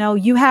 you know,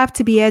 you have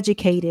to be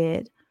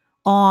educated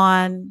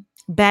on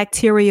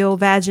bacterial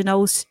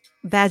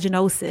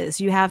vaginosis.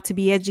 You have to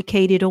be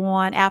educated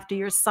on, after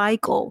your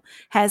cycle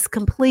has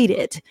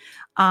completed,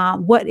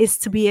 what is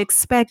to be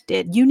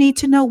expected. You need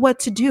to know what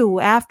to do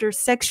after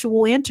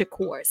sexual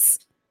intercourse.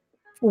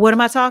 What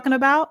am I talking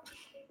about?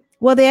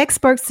 Well, the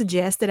experts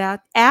suggest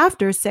that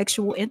after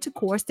sexual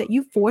intercourse that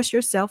you force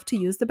yourself to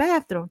use the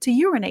bathroom, to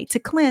urinate, to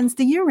cleanse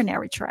the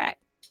urinary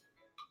tract.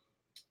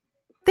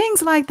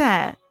 Things like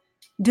that.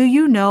 Do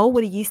you know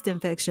what a yeast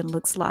infection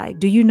looks like?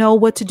 Do you know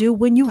what to do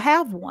when you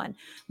have one?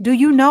 Do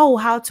you know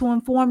how to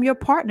inform your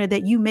partner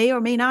that you may or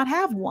may not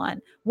have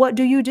one? What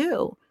do you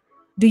do?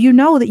 Do you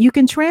know that you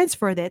can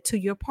transfer that to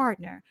your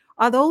partner?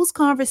 Are those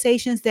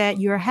conversations that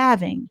you're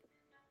having?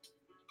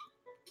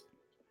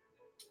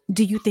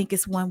 Do you think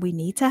it's one we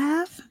need to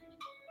have?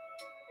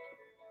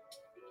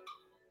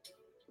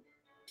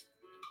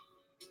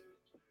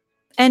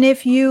 And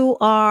if you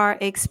are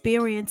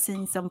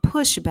experiencing some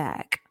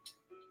pushback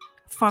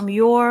from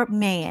your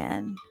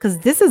man, because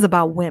this is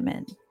about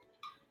women,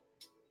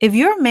 if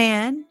your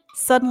man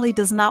suddenly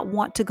does not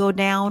want to go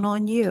down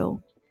on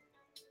you,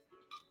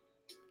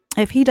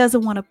 if he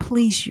doesn't want to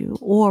please you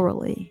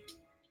orally,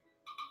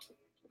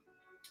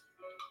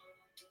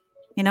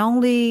 and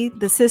only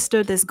the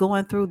sister that's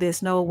going through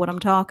this know what I'm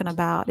talking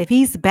about, if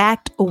he's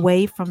backed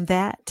away from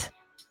that,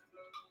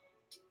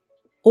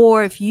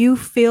 or if you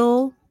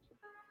feel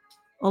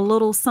a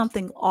little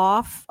something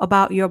off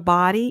about your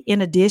body,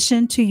 in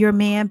addition to your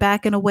man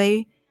backing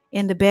away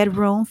in the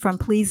bedroom from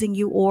pleasing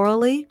you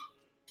orally,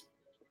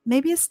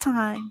 maybe it's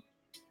time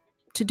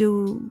to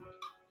do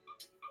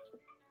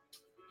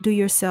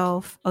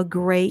yourself a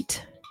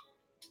great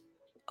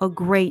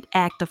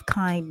act of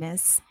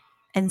kindness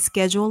and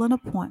schedule an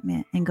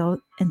appointment and go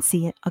and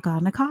see a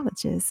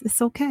gynecologist.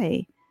 It's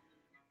okay.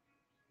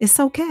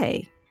 It's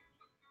okay.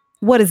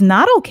 What is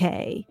not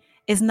okay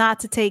is not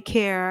to take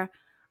care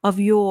of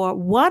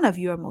one of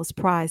your most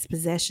prized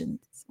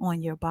possessions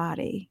on your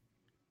body,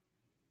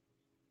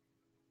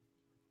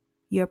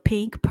 your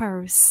pink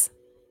purse.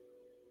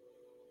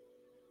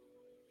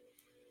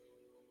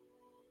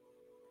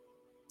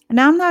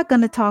 Now, I'm not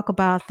going to talk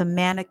about the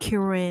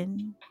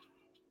manicuring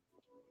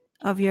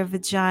of your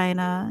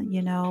vagina,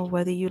 you know,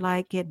 whether you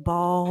like it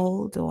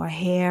bald or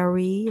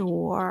hairy,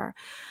 or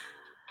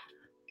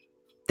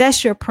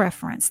that's your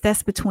preference.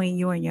 That's between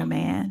you and your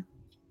man.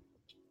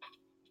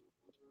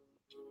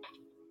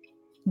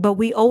 But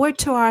we owe it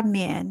to our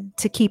men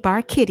to keep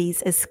our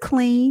kitties as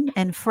clean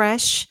and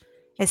fresh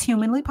as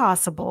humanly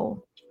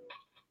possible,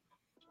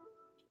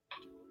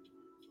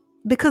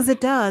 because it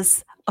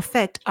does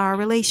affect our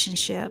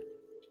relationship.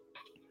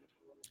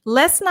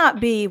 Let's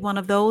not be one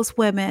of those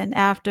women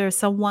after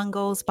someone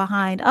goes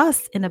behind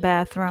us in the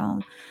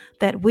bathroom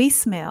that we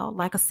smell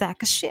like a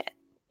sack of shit.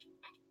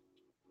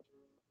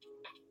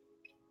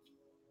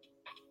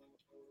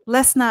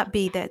 Let's not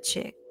be that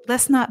chick.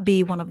 Let's not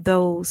be one of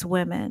those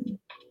women.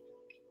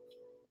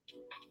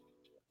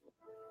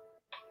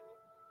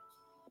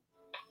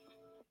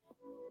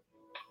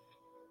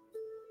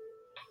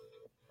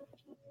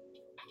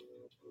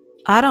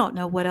 I don't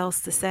know what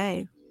else to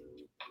say.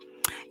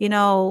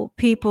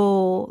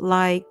 People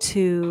like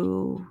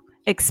to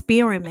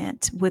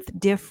experiment with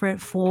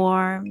different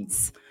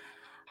forms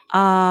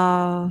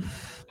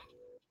of,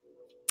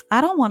 I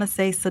don't want to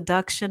say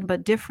seduction,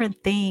 but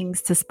different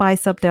things to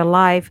spice up their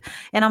life.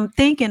 And I'm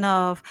thinking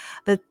of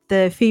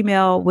the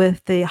female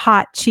with the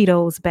hot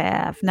Cheetos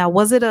bath. Now,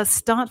 was it a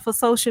stunt for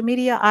social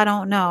media? I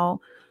don't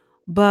know,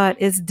 but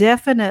it's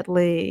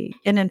definitely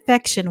an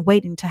infection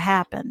waiting to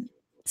happen.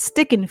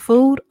 Sticking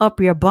food up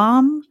your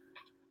bum.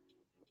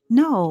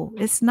 No,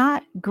 it's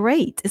not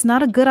great. It's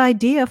not a good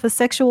idea for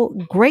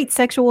great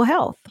sexual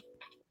health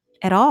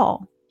at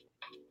all.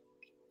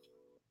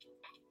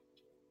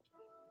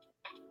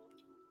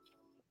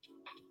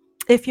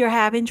 If you're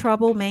having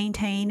trouble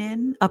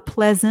maintaining a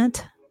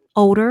pleasant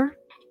odor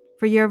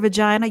for your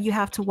vagina, you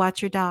have to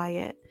watch your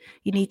diet.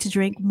 You need to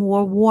drink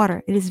more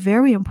water. It is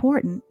very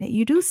important that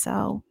you do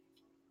so.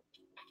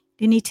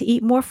 You need to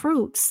eat more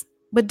fruits,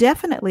 but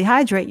definitely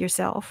hydrate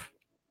yourself.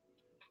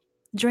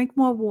 Drink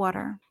more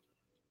water.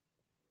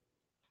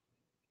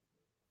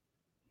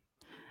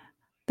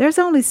 There's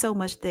only so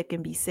much that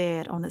can be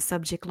said on a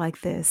subject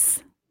like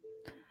this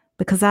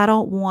because I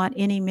don't want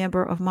any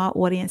member of my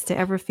audience to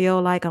ever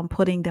feel like I'm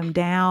putting them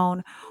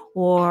down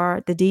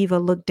or the diva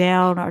looked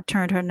down or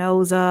turned her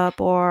nose up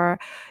or,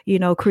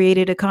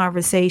 created a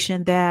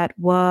conversation that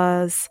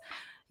was,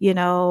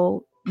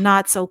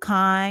 not so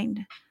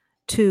kind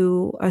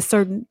to a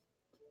certain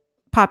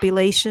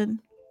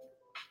population.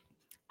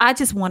 I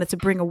just wanted to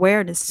bring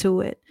awareness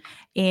to it.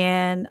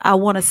 And I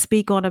want to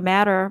speak on a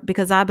matter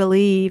because I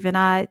believe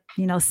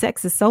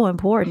sex is so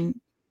important.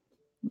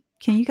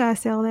 Can you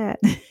guys tell that?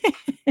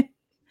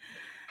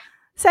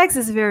 Sex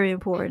is very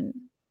important.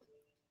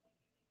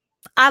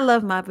 I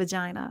love my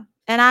vagina.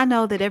 And I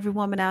know that every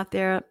woman out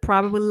there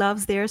probably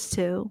loves theirs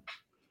too.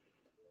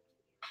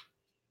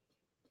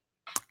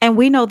 And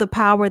we know the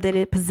power that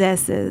it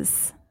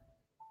possesses.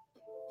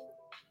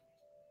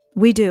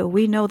 We do.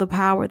 We know the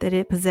power that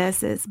it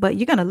possesses, but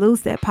you're going to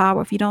lose that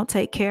power if you don't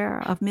take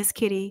care of Miss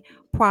Kitty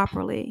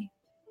properly.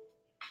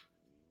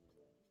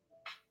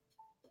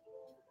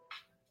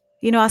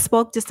 I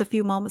spoke just a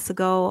few moments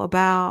ago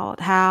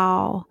about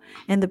how,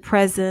 in the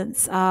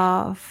presence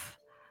of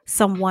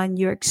someone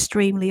you're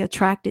extremely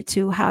attracted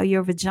to, how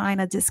your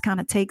vagina just kind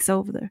of takes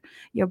over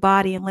your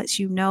body and lets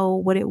you know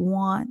what it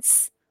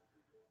wants,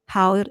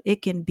 how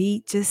it can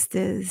beat just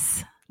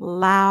as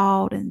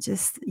loud and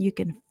just you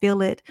can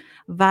feel it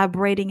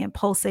vibrating and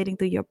pulsating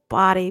through your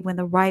body when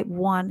the right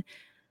one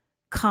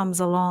comes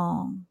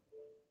along.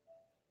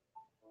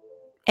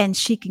 And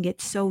she can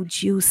get so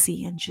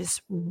juicy and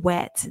just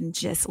wet and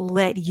just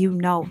let you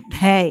know,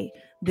 hey,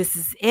 this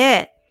is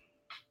it.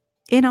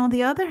 And on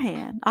the other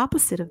hand,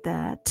 opposite of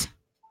that,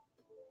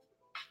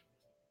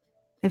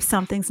 if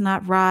something's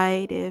not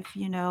right, if,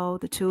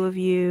 the two of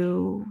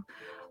you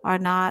are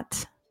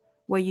not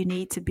where you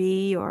need to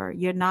be or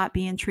you're not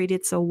being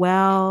treated so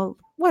well,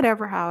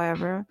 whatever,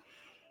 however,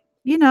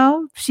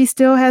 she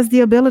still has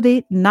the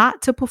ability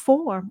not to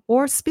perform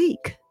or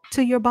speak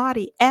to your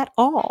body at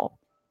all.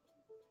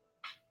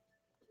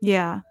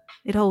 Yeah,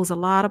 it holds a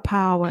lot of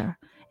power,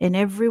 and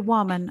every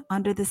woman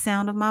under the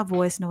sound of my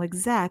voice know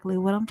exactly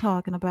what I'm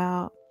talking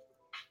about.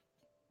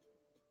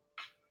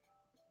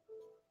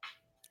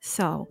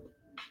 So,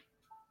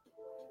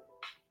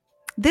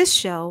 this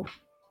show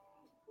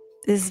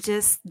is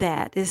just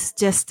that. It's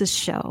just a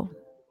show.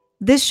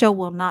 This show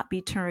will not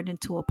be turned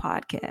into a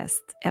podcast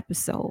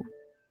episode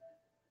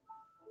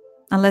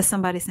unless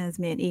somebody sends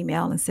me an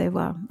email and say,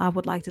 well, I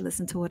would like to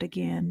listen to it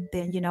again.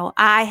 Then,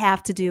 I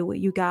have to do what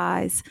you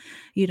guys,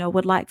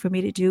 would like for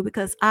me to do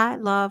because I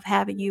love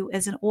having you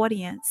as an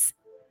audience.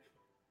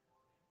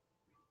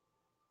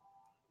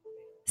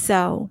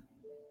 So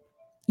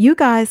you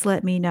guys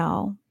let me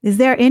know. Is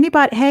there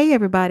anybody? Hey,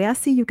 everybody, I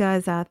see you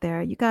guys out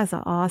there. You guys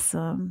are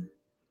awesome.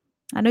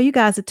 I know you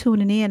guys are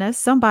tuning in. There's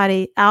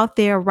somebody out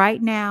there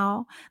right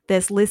now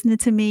that's listening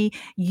to me.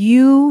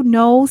 You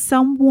know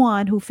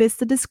someone who fits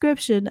the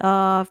description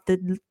of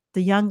the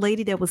young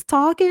lady that was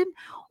talking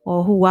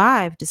or who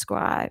I've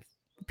described,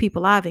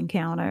 people I've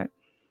encountered.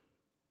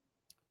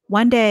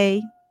 One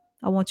day,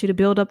 I want you to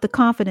build up the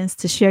confidence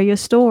to share your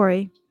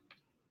story.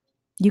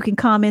 You can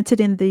comment it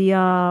in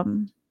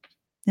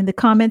the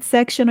comment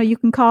section or you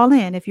can call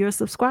in. If you're a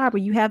subscriber,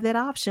 you have that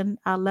option.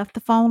 I left the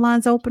phone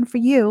lines open for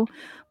you,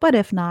 but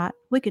if not,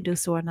 we could do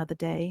so another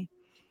day.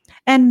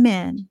 And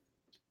men,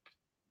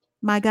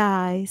 my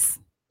guys,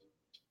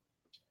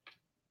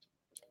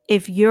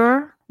 if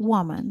your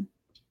woman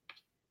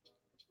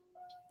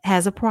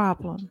has a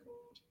problem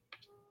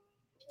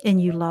and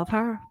you love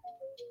her,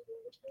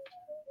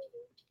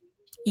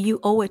 you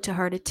owe it to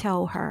her to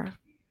tell her.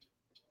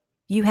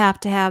 You have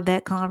to have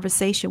that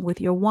conversation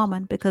with your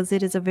woman because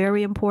it is a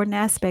very important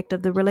aspect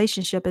of the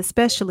relationship,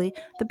 especially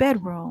the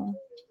bedroom.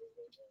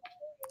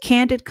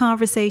 Candid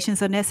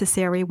conversations are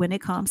necessary when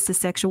it comes to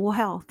sexual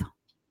health.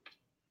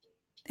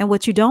 And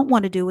what you don't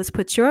want to do is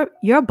put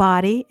your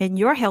body and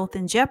your health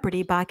in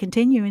jeopardy by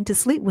continuing to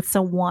sleep with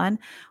someone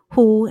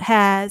who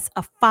has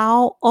a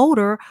foul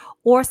odor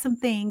or some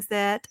things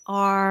that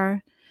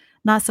are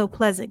not so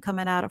pleasant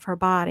coming out of her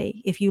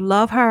body. If you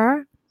love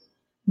her,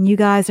 you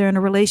guys are in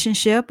a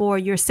relationship or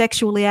you're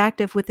sexually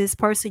active with this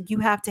person, you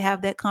have to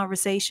have that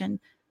conversation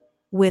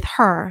with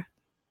her,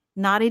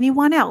 not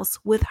anyone else,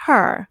 with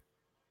her.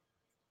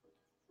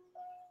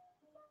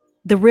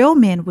 The real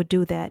men would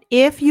do that.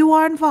 If you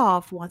are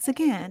involved, once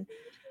again,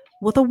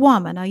 with a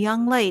woman, a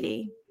young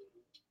lady,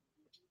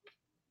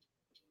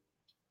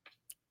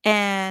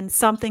 and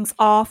something's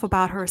off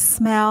about her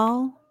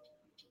smell,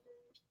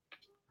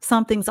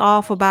 something's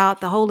off about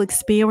the whole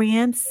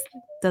experience,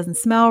 doesn't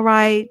smell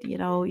right,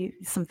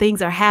 some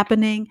things are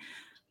happening,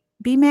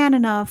 be man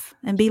enough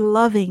and be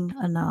loving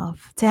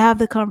enough to have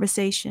the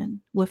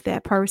conversation with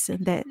that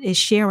person that is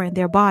sharing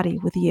their body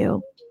with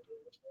you.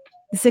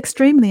 It's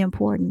extremely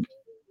important.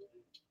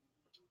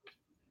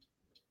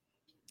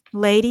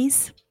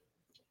 Ladies,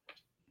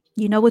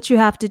 you know what you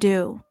have to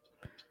do.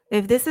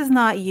 If this is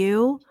not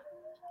you,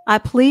 I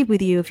plead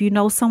with you, if you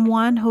know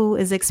someone who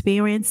is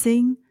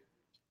experiencing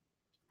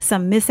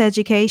some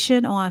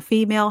miseducation on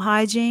female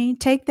hygiene,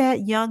 take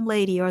that young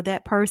lady or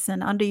that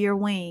person under your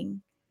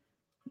wing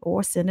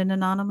or send an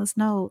anonymous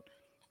note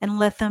and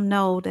let them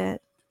know that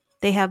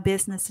they have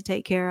business to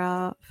take care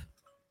of.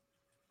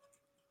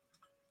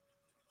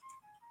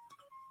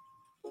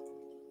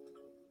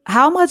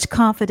 How much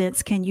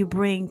confidence can you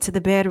bring to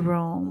the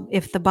bedroom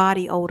if the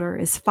body odor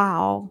is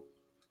foul?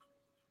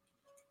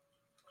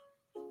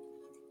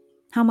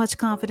 How much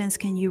confidence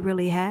can you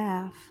really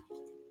have?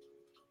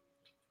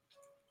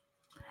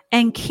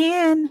 And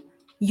can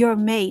your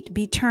mate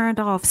be turned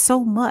off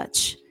so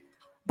much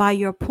by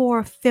your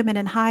poor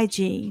feminine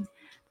hygiene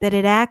that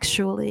it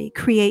actually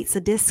creates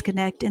a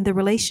disconnect in the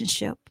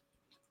relationship?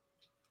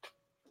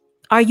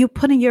 Are you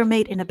putting your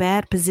mate in a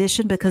bad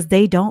position because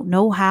they don't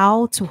know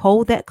how to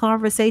hold that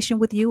conversation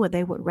with you and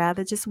they would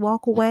rather just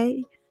walk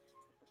away?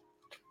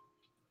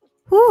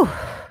 Whew.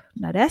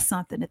 Now that's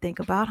something to think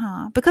about,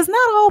 huh? Because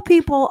not all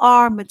people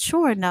are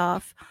mature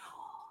enough,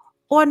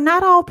 or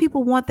not all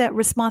people want that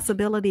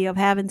responsibility of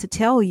having to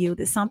tell you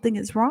that something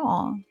is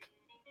wrong.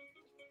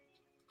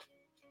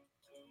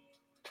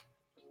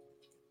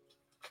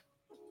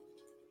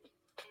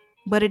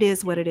 But it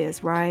is what it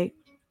is, right?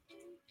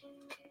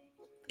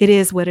 It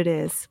is what it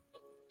is.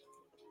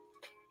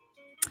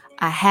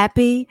 A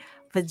happy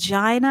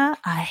vagina,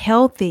 a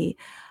healthy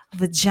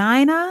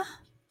vagina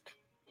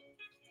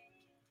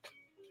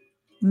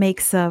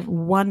makes a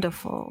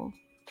wonderful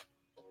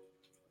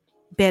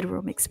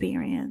bedroom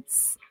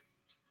experience.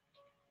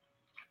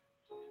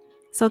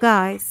 So,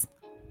 guys,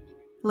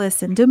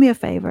 listen, do me a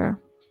favor.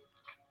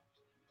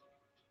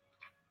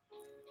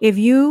 If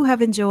you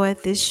have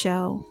enjoyed this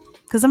show,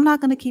 because I'm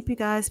not going to keep you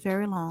guys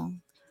very long.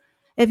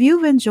 If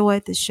you've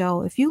enjoyed the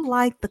show, if you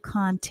like the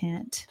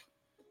content,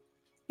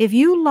 if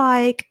you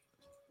like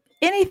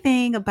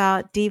anything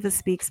about Diva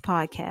Speaks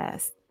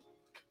podcast,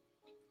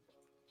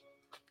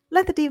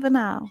 let the diva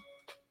know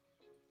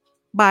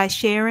by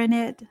sharing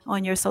it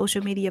on your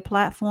social media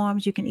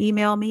platforms. You can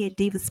email me at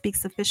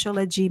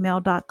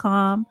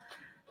divaspeaksofficial@gmail.com.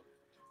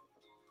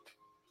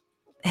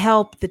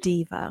 Help the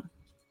diva.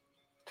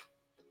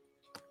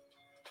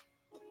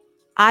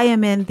 I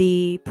am in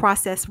the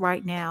process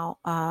right now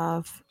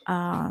of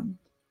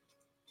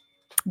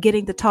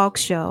getting the talk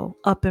show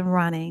up and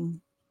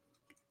running.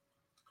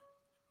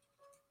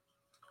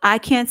 I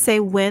can't say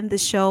when the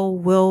show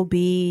will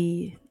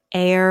be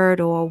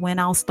aired or when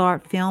I'll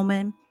start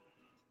filming,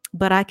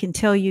 but I can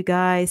tell you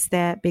guys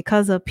that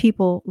because of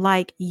people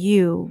like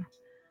you,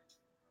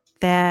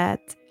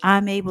 that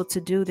I'm able to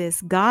do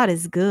this. God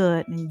is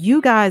good. And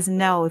you guys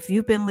know, if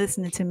you've been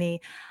listening to me,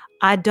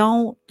 I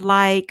don't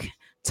like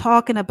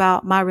talking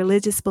about my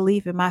religious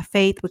belief and my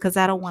faith because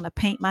I don't want to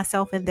paint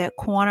myself in that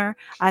corner.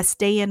 I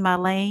stay in my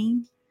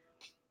lane.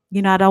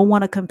 I don't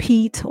want to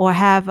compete or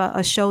have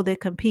a show that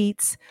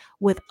competes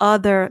with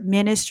other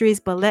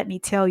ministries. But let me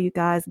tell you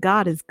guys,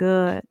 God is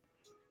good.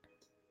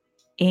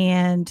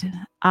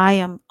 And I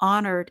am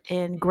honored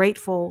and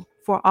grateful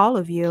for all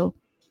of you.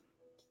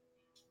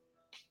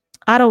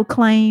 I don't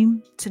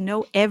claim to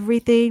know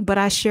everything, but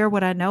I share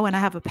what I know, and I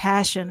have a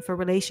passion for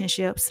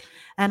relationships.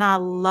 And I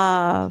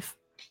love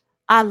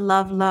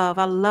love.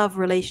 I love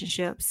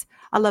relationships.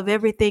 I love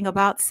everything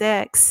about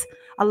sex.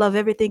 I love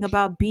everything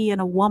about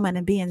being a woman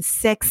and being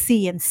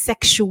sexy and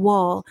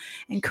sexual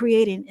and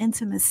creating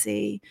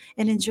intimacy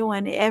and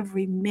enjoying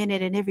every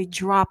minute and every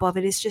drop of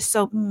it. It's just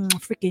so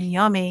freaking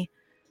yummy,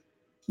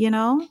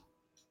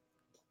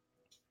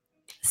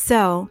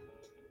 So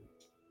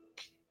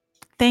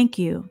thank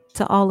you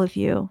to all of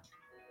you.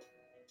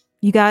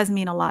 You guys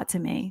mean a lot to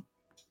me.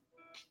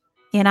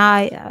 And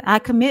I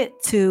commit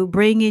to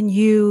bringing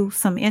you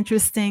some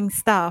interesting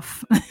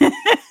stuff.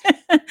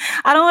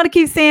 I don't want to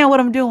keep saying what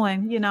I'm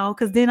doing,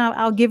 because then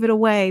I'll give it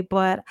away.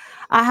 But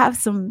I have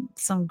some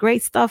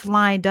great stuff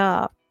lined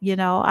up.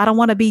 I don't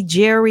want to be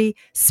Jerry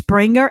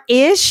Springer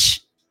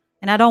ish,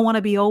 and I don't want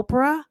to be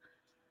Oprah.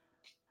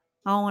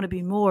 I don't want to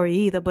be Maury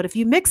either. But if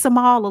you mix them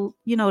all,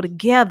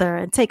 together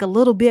and take a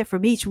little bit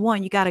from each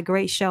one, you got a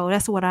great show.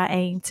 That's what I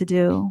aim to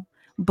do.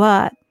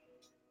 But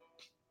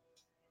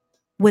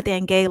with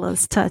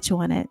Angela's touch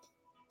on it.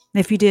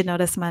 If you did know,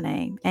 that's my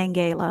name,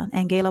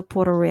 Angela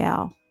Porter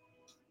Real.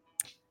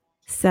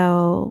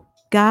 So,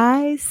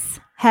 guys,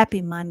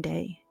 happy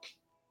Monday.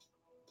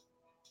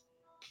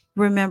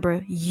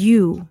 Remember,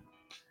 you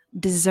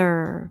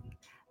deserve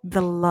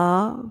the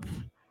love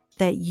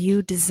that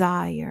you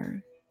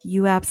desire.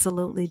 You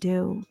absolutely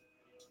do.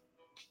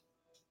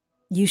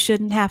 You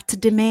shouldn't have to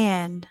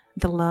demand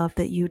the love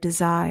that you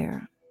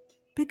desire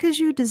because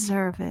you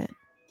deserve it.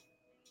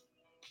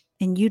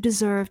 And you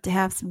deserve to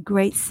have some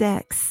great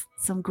sex,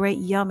 some great,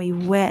 yummy,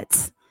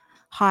 wet,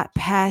 hot,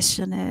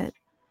 passionate,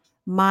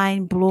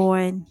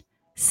 mind-blowing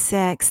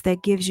sex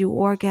that gives you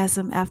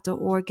orgasm after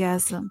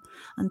orgasm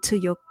until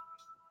your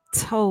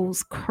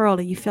toes curl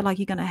and you feel like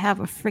you're going to have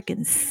a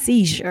freaking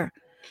seizure.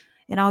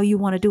 And all you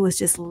want to do is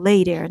just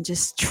lay there and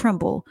just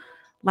tremble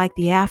like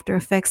the after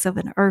effects of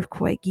an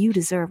earthquake. You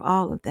deserve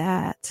all of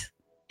that.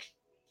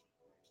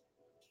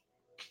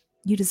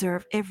 You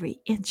deserve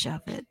every inch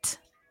of it.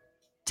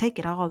 Take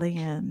it all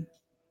in.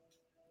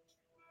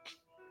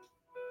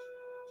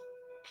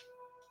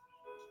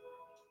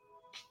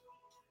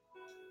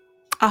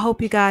 I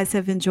hope you guys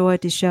have enjoyed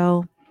the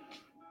show.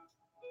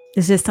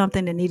 It's just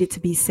something that needed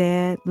to be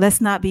said. Let's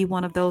not be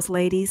one of those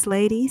ladies.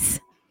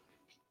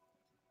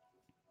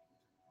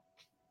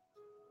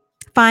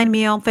 Find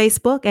me on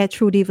Facebook at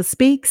True Diva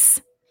Speaks.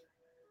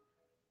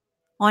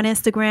 On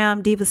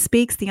Instagram, Diva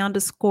Speaks,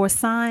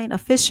 _sign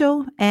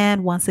official.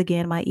 And once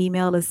again, my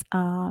email is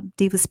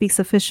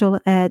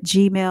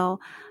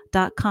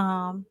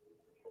divaspeaksofficial@gmail.com.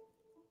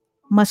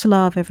 Much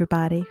love,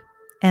 everybody.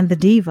 And the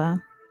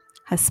diva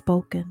has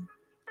spoken.